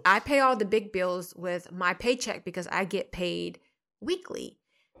big bills. I pay all the big bills with my paycheck because I get paid weekly.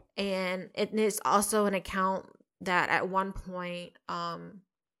 And it is also an account that at one point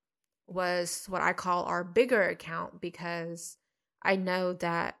was what I call our bigger account, because I know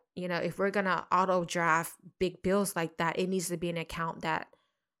that, if we're going to auto draft big bills like that, it needs to be an account that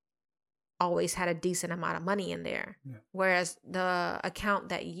always had a decent amount of money in there. Yeah. Whereas the account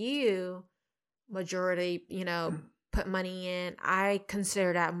that you majority, put money in, I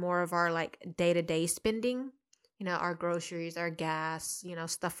consider that more of our like day-to-day spending, our groceries, our gas,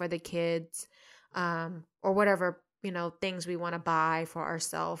 stuff for the kids, or whatever, things we want to buy for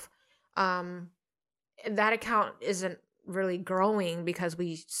ourselves. That account isn't really growing because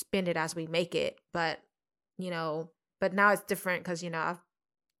we spend it as we make it. But now it's different because, I've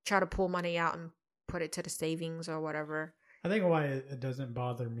tried to pull money out and put it to the savings or whatever. I think why it doesn't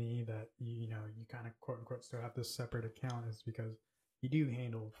bother me that, you kind of quote unquote still have this separate account is because you do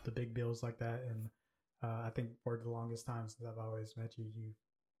handle the big bills like that. And I think for the longest time since I've always met you,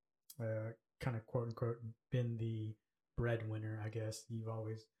 kind of quote unquote been the breadwinner, I guess. You've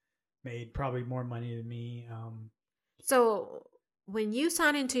always made probably more money than me. So when you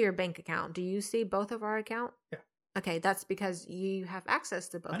sign into your bank account, do you see both of our accounts? Yeah. Okay, that's because you have access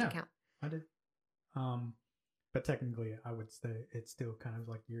to both accounts. I did. But technically, I would say it's still kind of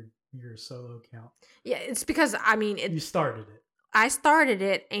like your solo account. Yeah, it's because, you started it. I started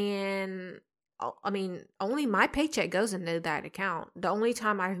it, and only my paycheck goes into that account. The only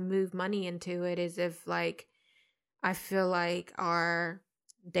time I've moved money into it is if, like, I feel like our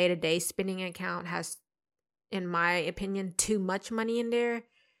day-to-day spending account has, in my opinion, too much money in there,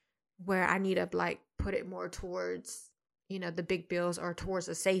 where I need to like put it more towards, the big bills or towards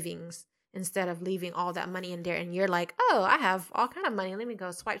the savings instead of leaving all that money in there. And you're like, oh, I have all kind of money. Let me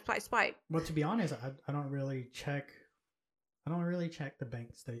go swipe, swipe, swipe. Well, to be honest, I don't really check. I don't really check the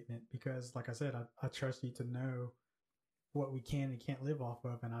bank statement because, like I said, I trust you to know what we can and can't live off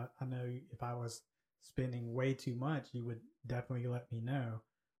of. And I know if I was spending way too much, you would definitely let me know.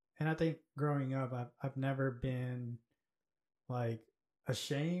 And I think growing up, I've never been like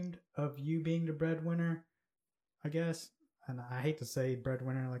ashamed of you being the breadwinner, I guess. And I hate to say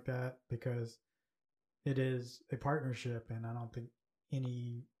breadwinner like that because it is a partnership, and I don't think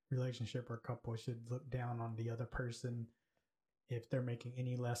any relationship or couple should look down on the other person if they're making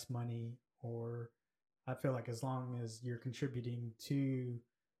any less money. Or I feel like as long as you're contributing to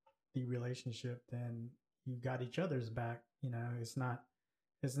the relationship, then you got each other's back. It's not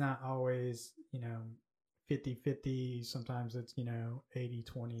always 50-50. Sometimes it's 80-20,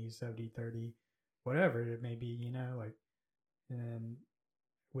 70-30, whatever it may be. Like, and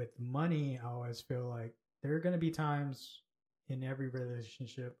with money, I always feel like there are going to be times in every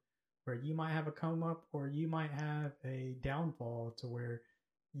relationship where you might have a come up or you might have a downfall to where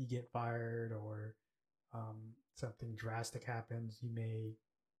you get fired or something drastic happens. You may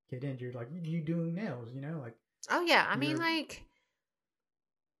get injured, like you doing nails, like. Oh yeah, I mean, I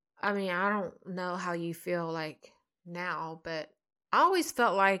don't know how you feel like now, but I always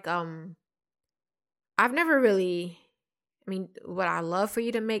felt like I've never really, would I love for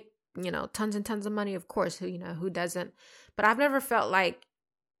you to make, tons and tons of money? Of course, who doesn't? But I've never felt like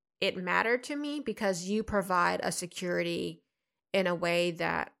it mattered to me because you provide a security in a way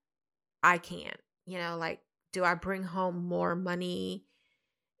that I can't. Like, do I bring home more money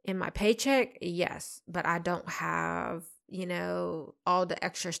in my paycheck? Yes, but I don't have, all the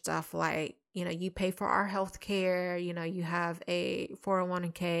extra stuff like, you pay for our health care, you have a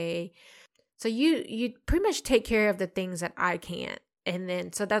 401k. So you pretty much take care of the things that I can't. And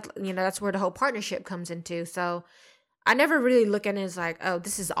then, so that's where the whole partnership comes into. So I never really look at it as like, oh,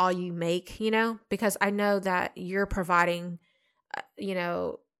 this is all you make, because I know that you're providing,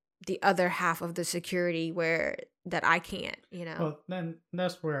 the other half of the security that I can't, Well, then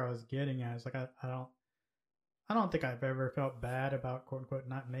that's where I was getting at. It's like, I don't think I've ever felt bad about quote unquote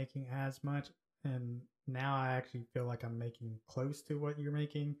not making as much. And now I actually feel like I'm making close to what you're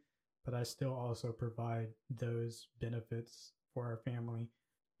making, but I still also provide those benefits for our family.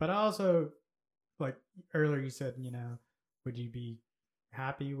 But I also, like earlier you said, would you be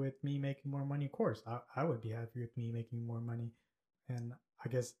happy with me making more money? Of course, I would be happy with me making more money. And I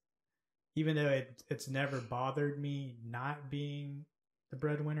guess even though it's never bothered me not being the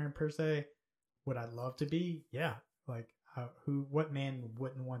breadwinner per se, would I love to be? Yeah. Like what man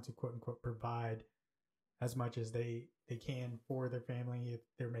wouldn't want to quote unquote provide as much as they can for their family if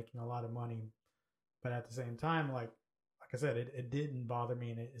they're making a lot of money? But at the same time, like I said, it didn't bother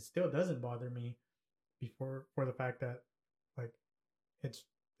me, and it still doesn't bother me for the fact that like it's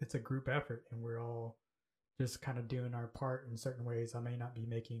a group effort and we're all just kind of doing our part in certain ways. I may not be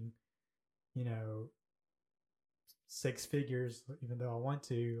making, six figures, even though I want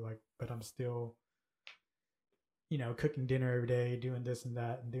to, like, but I'm still, cooking dinner every day, doing this and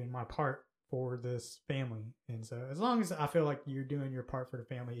that, and doing my part for this family. And so, as long as I feel like you're doing your part for the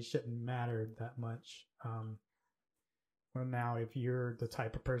family, it shouldn't matter that much. Well, now, if you're the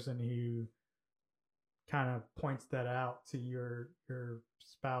type of person who kind of points that out to your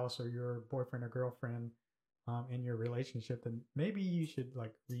spouse or your boyfriend or girlfriend in your relationship, then maybe you should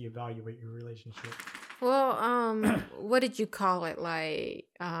like reevaluate your relationship. Well, what did you call it? Like,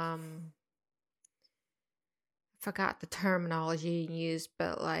 forgot the terminology you used,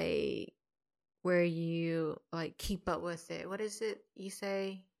 but like where you like keep up with it. What is it you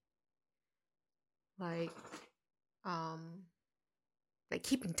say? Like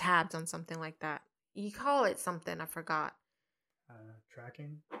keeping tabs on something like that. You call it something, I forgot.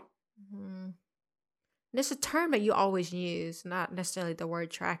 Tracking? Mm-hmm. There's a term that you always use, not necessarily the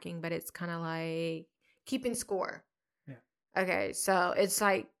word tracking, but it's kind of like keeping score. Yeah. Okay, so it's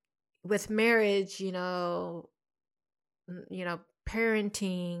like with marriage,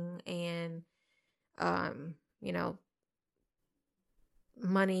 parenting and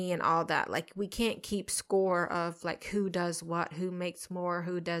money and all that. Like, we can't keep score of like who does what, who makes more,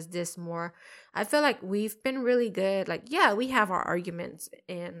 who does this more. I feel like we've been really good. Like, yeah, we have our arguments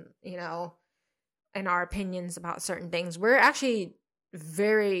and, and our opinions about certain things. We're actually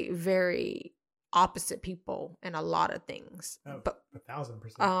very, very opposite people in a lot of things. Oh, but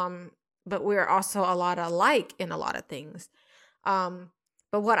 1,000%. But we're also a lot alike in a lot of things.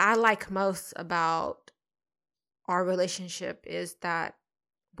 But what I like most about our relationship is that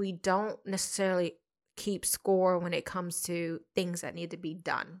we don't necessarily keep score when it comes to things that need to be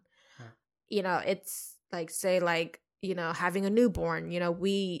done. Right. It's like, say, like, having a newborn,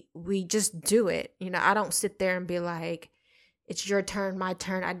 we just do it. I don't sit there and be like, it's your turn, my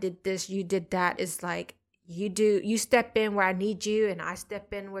turn, I did this, you did that. It's like, you step in where I need you, and I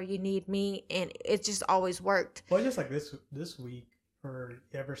step in where you need me, and it just always worked. Well, just like this week, or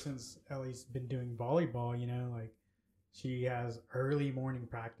ever since Ellie's been doing volleyball, like she has early morning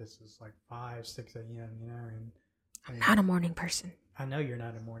practices, like 5, 6 a.m., and I'm not a morning person. I know you're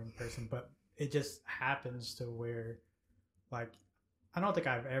not a morning person, but it just happens to where, like, I don't think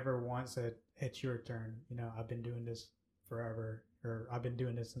I've ever once said, it's your turn. I've been doing this forever, or I've been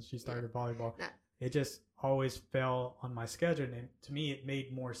doing this since she started volleyball. No. It just always fell on my schedule, and to me it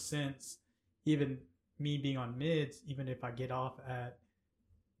made more sense, even me being on mids, even if I get off at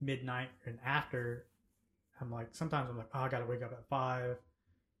midnight and after, sometimes I'm like, oh, I gotta wake up at 5,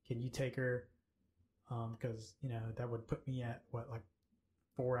 can you take her, because that would put me at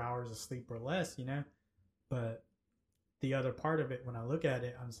 4 hours of sleep or less, but the other part of it, when I look at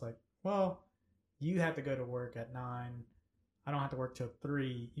it, I'm just like, well, you have to go to work at 9, I don't have to work till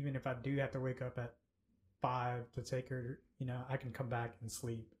 3. Even if I do have to wake up at 5 to take her, I can come back and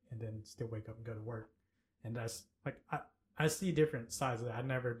sleep and then still wake up and go to work. And that's like, I see different sides of that. I'd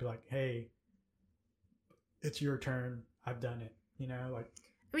never be like, hey, it's your turn, I've done it,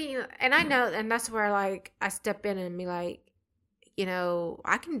 I mean, and I know, and that's where, like, I step in and be like,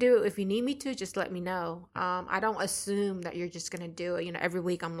 I can do it if you need me to, just let me know. I don't assume that you're just going to do it. Every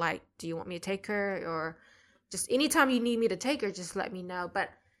week I'm like, do you want me to take her? Or just anytime you need me to take her, just let me know. But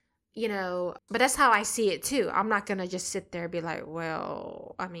that's how I see it too. I'm not going to just sit there and be like,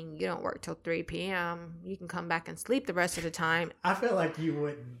 well, I mean, you don't work till 3 p.m. You can come back and sleep the rest of the time. I feel like you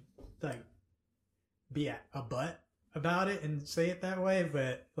wouldn't, be a butt about it and say it that way,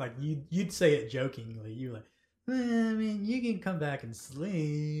 but, you'd say it jokingly. You I mean, you can come back and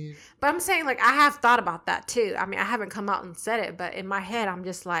sleep. But I'm saying, I have thought about that too. I mean, I haven't come out and said it, but in my head, I'm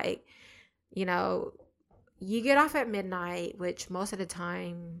just like, you get off at midnight, which most of the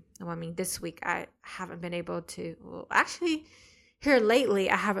time, this week I haven't been able to, well, actually, here lately,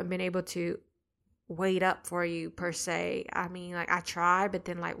 I haven't been able to wait up for you per se. I mean, I try, but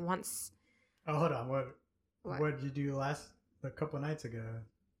then once. Oh, hold on. What did you do a couple nights ago?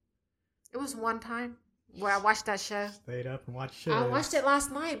 It was one time where I watched that show. Stayed up and watched shows. I watched it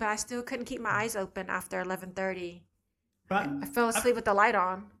last night, but I still couldn't keep my eyes open after 11:30. I fell asleep with the light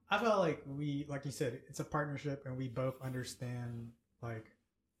on. I felt like like you said, it's a partnership, and we both understand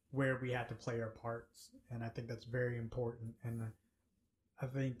where we have to play our parts, and I think that's very important. And I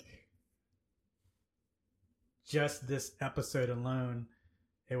think just this episode alone,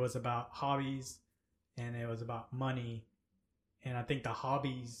 it was about hobbies and it was about money, and I think the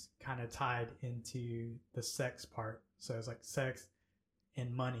hobbies kind of tied into the sex part. So it's sex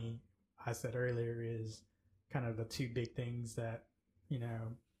and money, I said earlier, is kind of the two big things that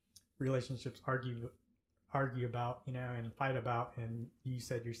relationships argue about, and fight about. And you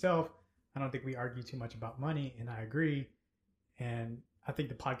said yourself, I don't think we argue too much about money, and I agree. And I think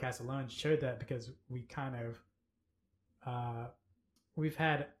the podcast alone showed that, because we kind of we've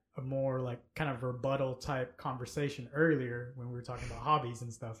had a more kind of rebuttal type conversation earlier when we were talking about hobbies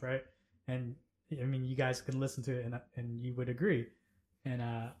and stuff, right? And I mean, you guys can listen to it and you would agree. And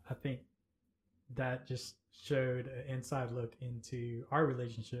I think that just showed an inside look into our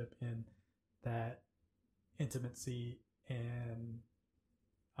relationship, and that intimacy and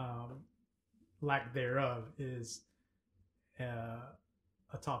lack thereof is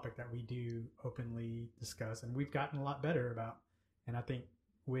a topic that we do openly discuss, and we've gotten a lot better about. And I think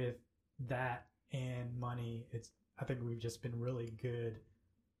with that and money, I think we've just been really good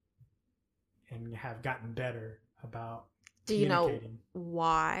and have gotten better about. Do you know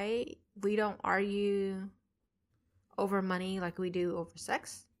why we don't argue over money like we do over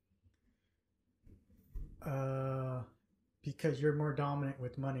sex? Because you're more dominant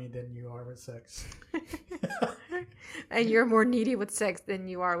with money than you are with sex. And you're more needy with sex than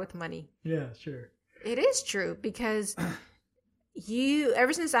you are with money. Yeah, sure. It is true, because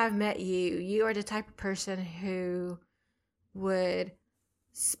ever since I've met you, you are the type of person who would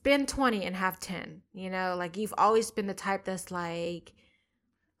spend 20 and have 10. You've always been the type that's like,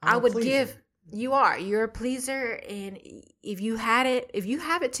 I would give. You're a pleaser, and if you have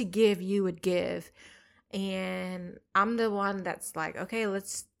it to give, you would give. And I'm the one that's like, okay,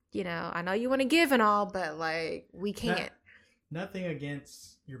 let's, I know you want to give and all, but we can't. Nothing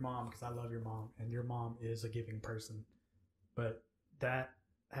against your mom, because I love your mom, and your mom is a giving person. But that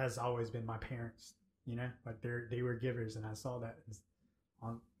has always been my parents. You know, like they were givers, and I saw that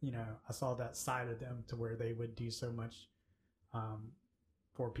on, you know, I saw that side of them to where they would do so much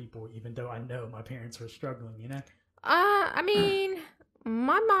for people, even though I know my parents were struggling. You know. I mean,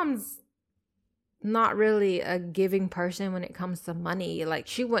 my mom's not really a giving person when it comes to money. Like,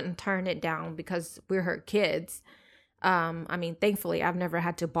 she wouldn't turn it down because we're her kids. I mean, thankfully, I've never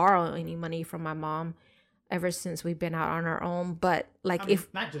had to borrow any money from my mom ever since we've been out on our own. But like, I mean,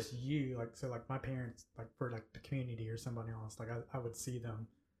 if not just you, like, so like my parents, like for like the community or somebody else, like I would see them,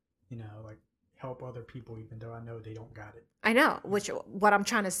 you know, like help other people, even though I know they don't got it. I know, which what I'm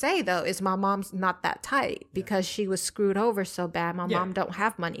trying to say though is my mom's not that tight because she was screwed over so bad. My mom don't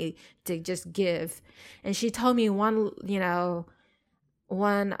have money to just give. And she told me one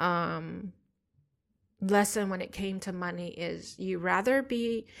lesson when it came to money is you rather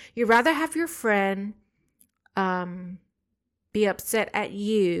have your friend be upset at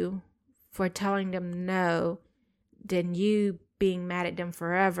you for telling them no than you being mad at them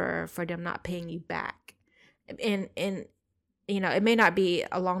forever for them not paying you back. And you know, it may not be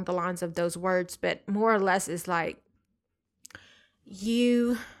along the lines of those words, but more or less is like,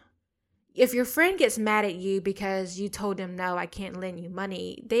 if your friend gets mad at you because you told them, no, I can't lend you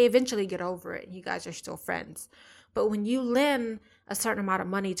money, they eventually get over it and you guys are still friends. But when you lend a certain amount of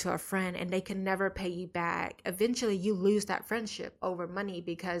money to a friend and they can never pay you back, eventually you lose that friendship over money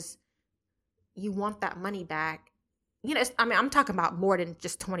because you want that money back. You know, I mean, I'm talking about more than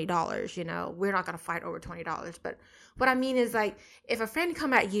just $20, you know. We're not going to fight over $20. But what I mean is, like, if a friend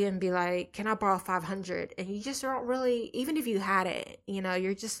come at you and be like, can I borrow $500? And you just don't really, even if you had it, you know,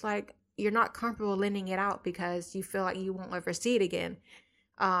 you're just like, you're not comfortable lending it out because you feel like you won't ever see it again.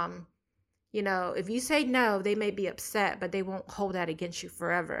 You know, if you say no, they may be upset, but they won't hold that against you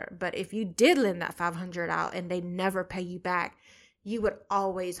forever. But if you did lend that $500 out and they never pay you back, you would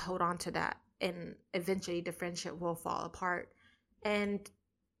always hold on to that. And eventually the friendship will fall apart. And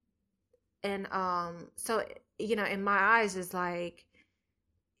so, you know, in my eyes is like,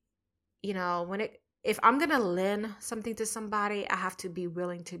 you know, if I'm going to lend something to somebody, I have to be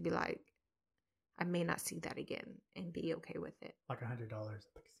willing to be like, I may not see that again and be okay with it. Like $100 at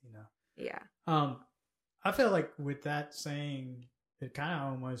the casino. Yeah. I feel like with that saying, it kind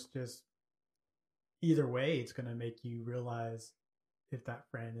of almost just, either way, it's going to make you realize if that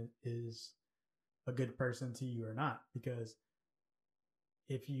friend is a good person to you or not. Because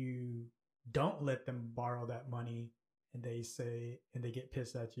if you don't let them borrow that money and they get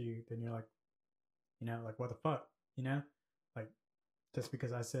pissed at you, then you're like, you know, like, what the fuck, you know, like, just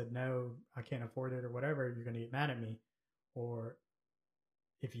because I said no, I can't afford it or whatever, you're gonna get mad at me. Or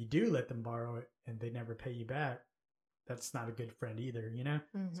if you do let them borrow it and they never pay you back, that's not a good friend either, you know.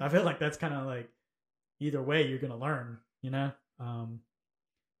 Mm-hmm. So I feel like that's kind of like, either way you're gonna learn, you know.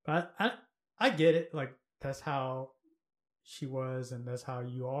 But I get it, like, that's how she was and that's how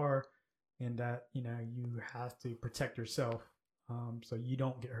you are, and that, you know, you have to protect yourself so you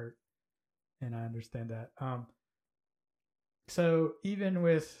don't get hurt. And I understand that. So even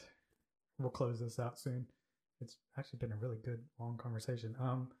with, we'll close this out soon. It's actually been a really good long conversation.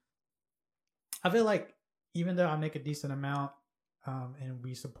 I feel like even though I make a decent amount and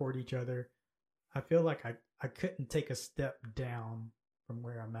we support each other, I feel like I couldn't take a step down from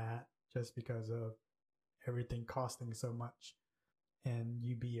where I'm at just because of everything costing so much, and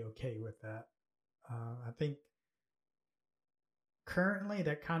you be okay with that. I think currently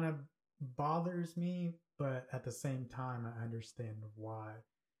that kind of bothers me, but at the same time I understand why.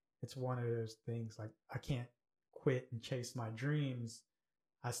 It's one of those things, like, I can't quit and chase my dreams.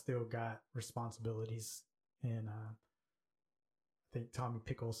 I still got responsibilities. And I think Tommy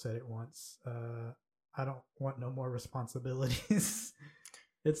Pickles said it once, I don't want no more responsibilities.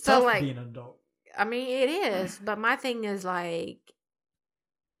 It's tough, like, being an adult. I mean, it is, but my thing is, like,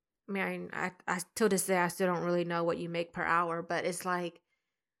 I mean, I till this day I still don't really know what you make per hour, but it's like,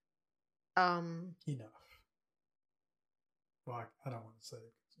 enough. Well, I don't want to say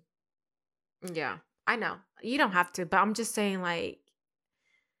it. Yeah, I know you don't have to, but I'm just saying, like,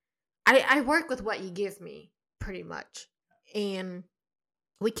 I work with what you give me pretty much, and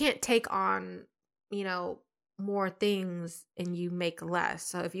we can't take on, you know, more things and you make less.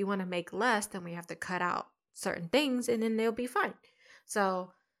 So if you want to make less, then we have to cut out certain things and then they'll be fine. So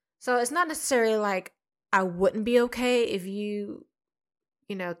it's not necessarily like I wouldn't be okay if you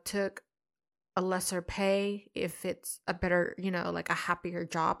know, took a lesser pay, if it's a better, you know, like a happier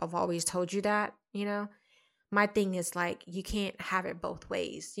job. I've always told you that, you know. My thing is, like, you can't have it both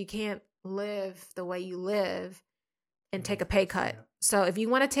ways. You can't live the way you live and take a pay cut. Yeah. So if you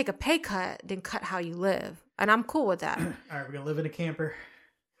want to take a pay cut, then cut how you live. And I'm cool with that. All right, we're going to live in a camper.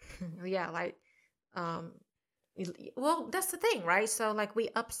 Yeah, like um well, that's the thing, right? So like we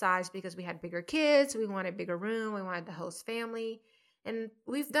upsized because we had bigger kids, we wanted bigger room, we wanted the host family. And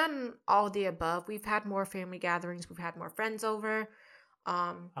we've done all the above. We've had more family gatherings, we've had more friends over.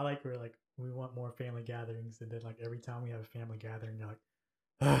 I like where like we want more family gatherings, and then like every time we have a family gathering, you're like,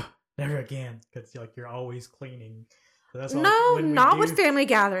 ugh, never again, because like you're always cleaning. So that's all. Like, No, when we not with do family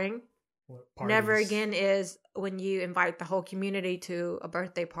gathering. Never parties again is when you invite the whole community to a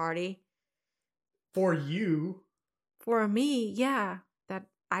birthday party. for you, For me, yeah, that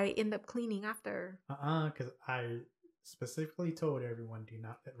I end up cleaning after. because I specifically told everyone do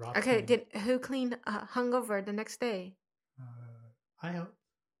not let Roth Okay, clean. did who cleaned hungover the next day? I hope.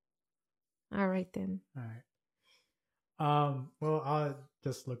 All right then. All right. Well, I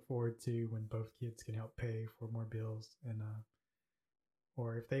just look forward to when both kids can help pay for more bills, and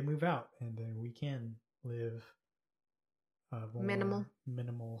or if they move out, and then we can live a more Minimal.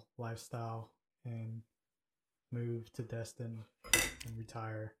 minimal lifestyle and move to Destin and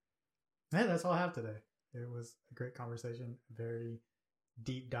retire. Yeah, that's all I have today. It was a great conversation, a very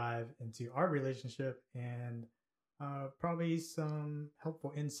deep dive into our relationship, and probably some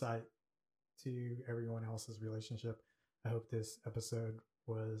helpful insight to everyone else's relationship. I hope this episode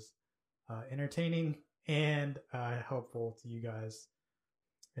was entertaining and helpful to you guys.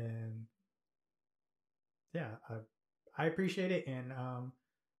 And yeah, I appreciate it. And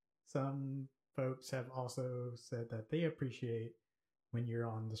some folks have also said that they appreciate when you're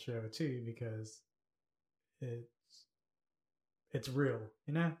on the show too, because it's real,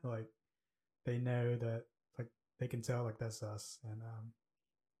 you know, like they know that, like they can tell like that's us. And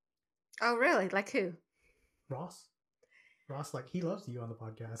Oh, really? Like who? Ross, like he loves you on the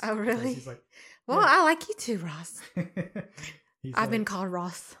podcast. Oh, really? He's like, well, yeah. I like you too, Ross. I've been like, called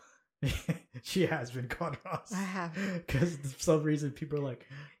Ross. she has been called Ross. I have. Because for some reason people are like,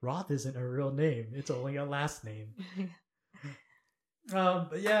 Roth isn't a real name. It's only a last name.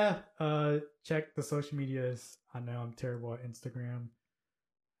 But yeah, check the social medias. I know I'm terrible at Instagram,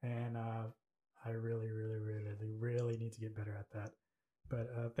 and I really, really, really, really need to get better at that.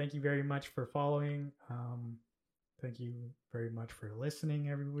 But thank you very much for following. Thank you very much for listening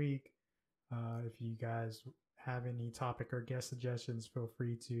every week. If you guys have any topic or guest suggestions, feel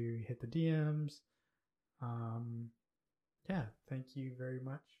free to hit the DMs. Yeah, thank you very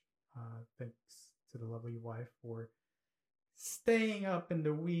much. Thanks to the lovely wife for staying up in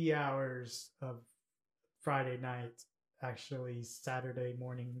the wee hours of Friday night, actually Saturday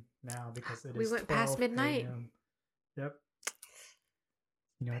morning now, because it is we went past 12 midnight. a.m. Yep.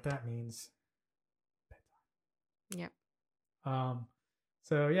 You know what that means. Yep.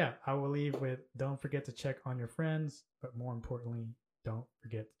 So yeah, I will leave with don't forget to check on your friends, but more importantly, don't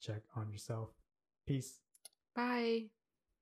forget to check on yourself. Peace. Bye.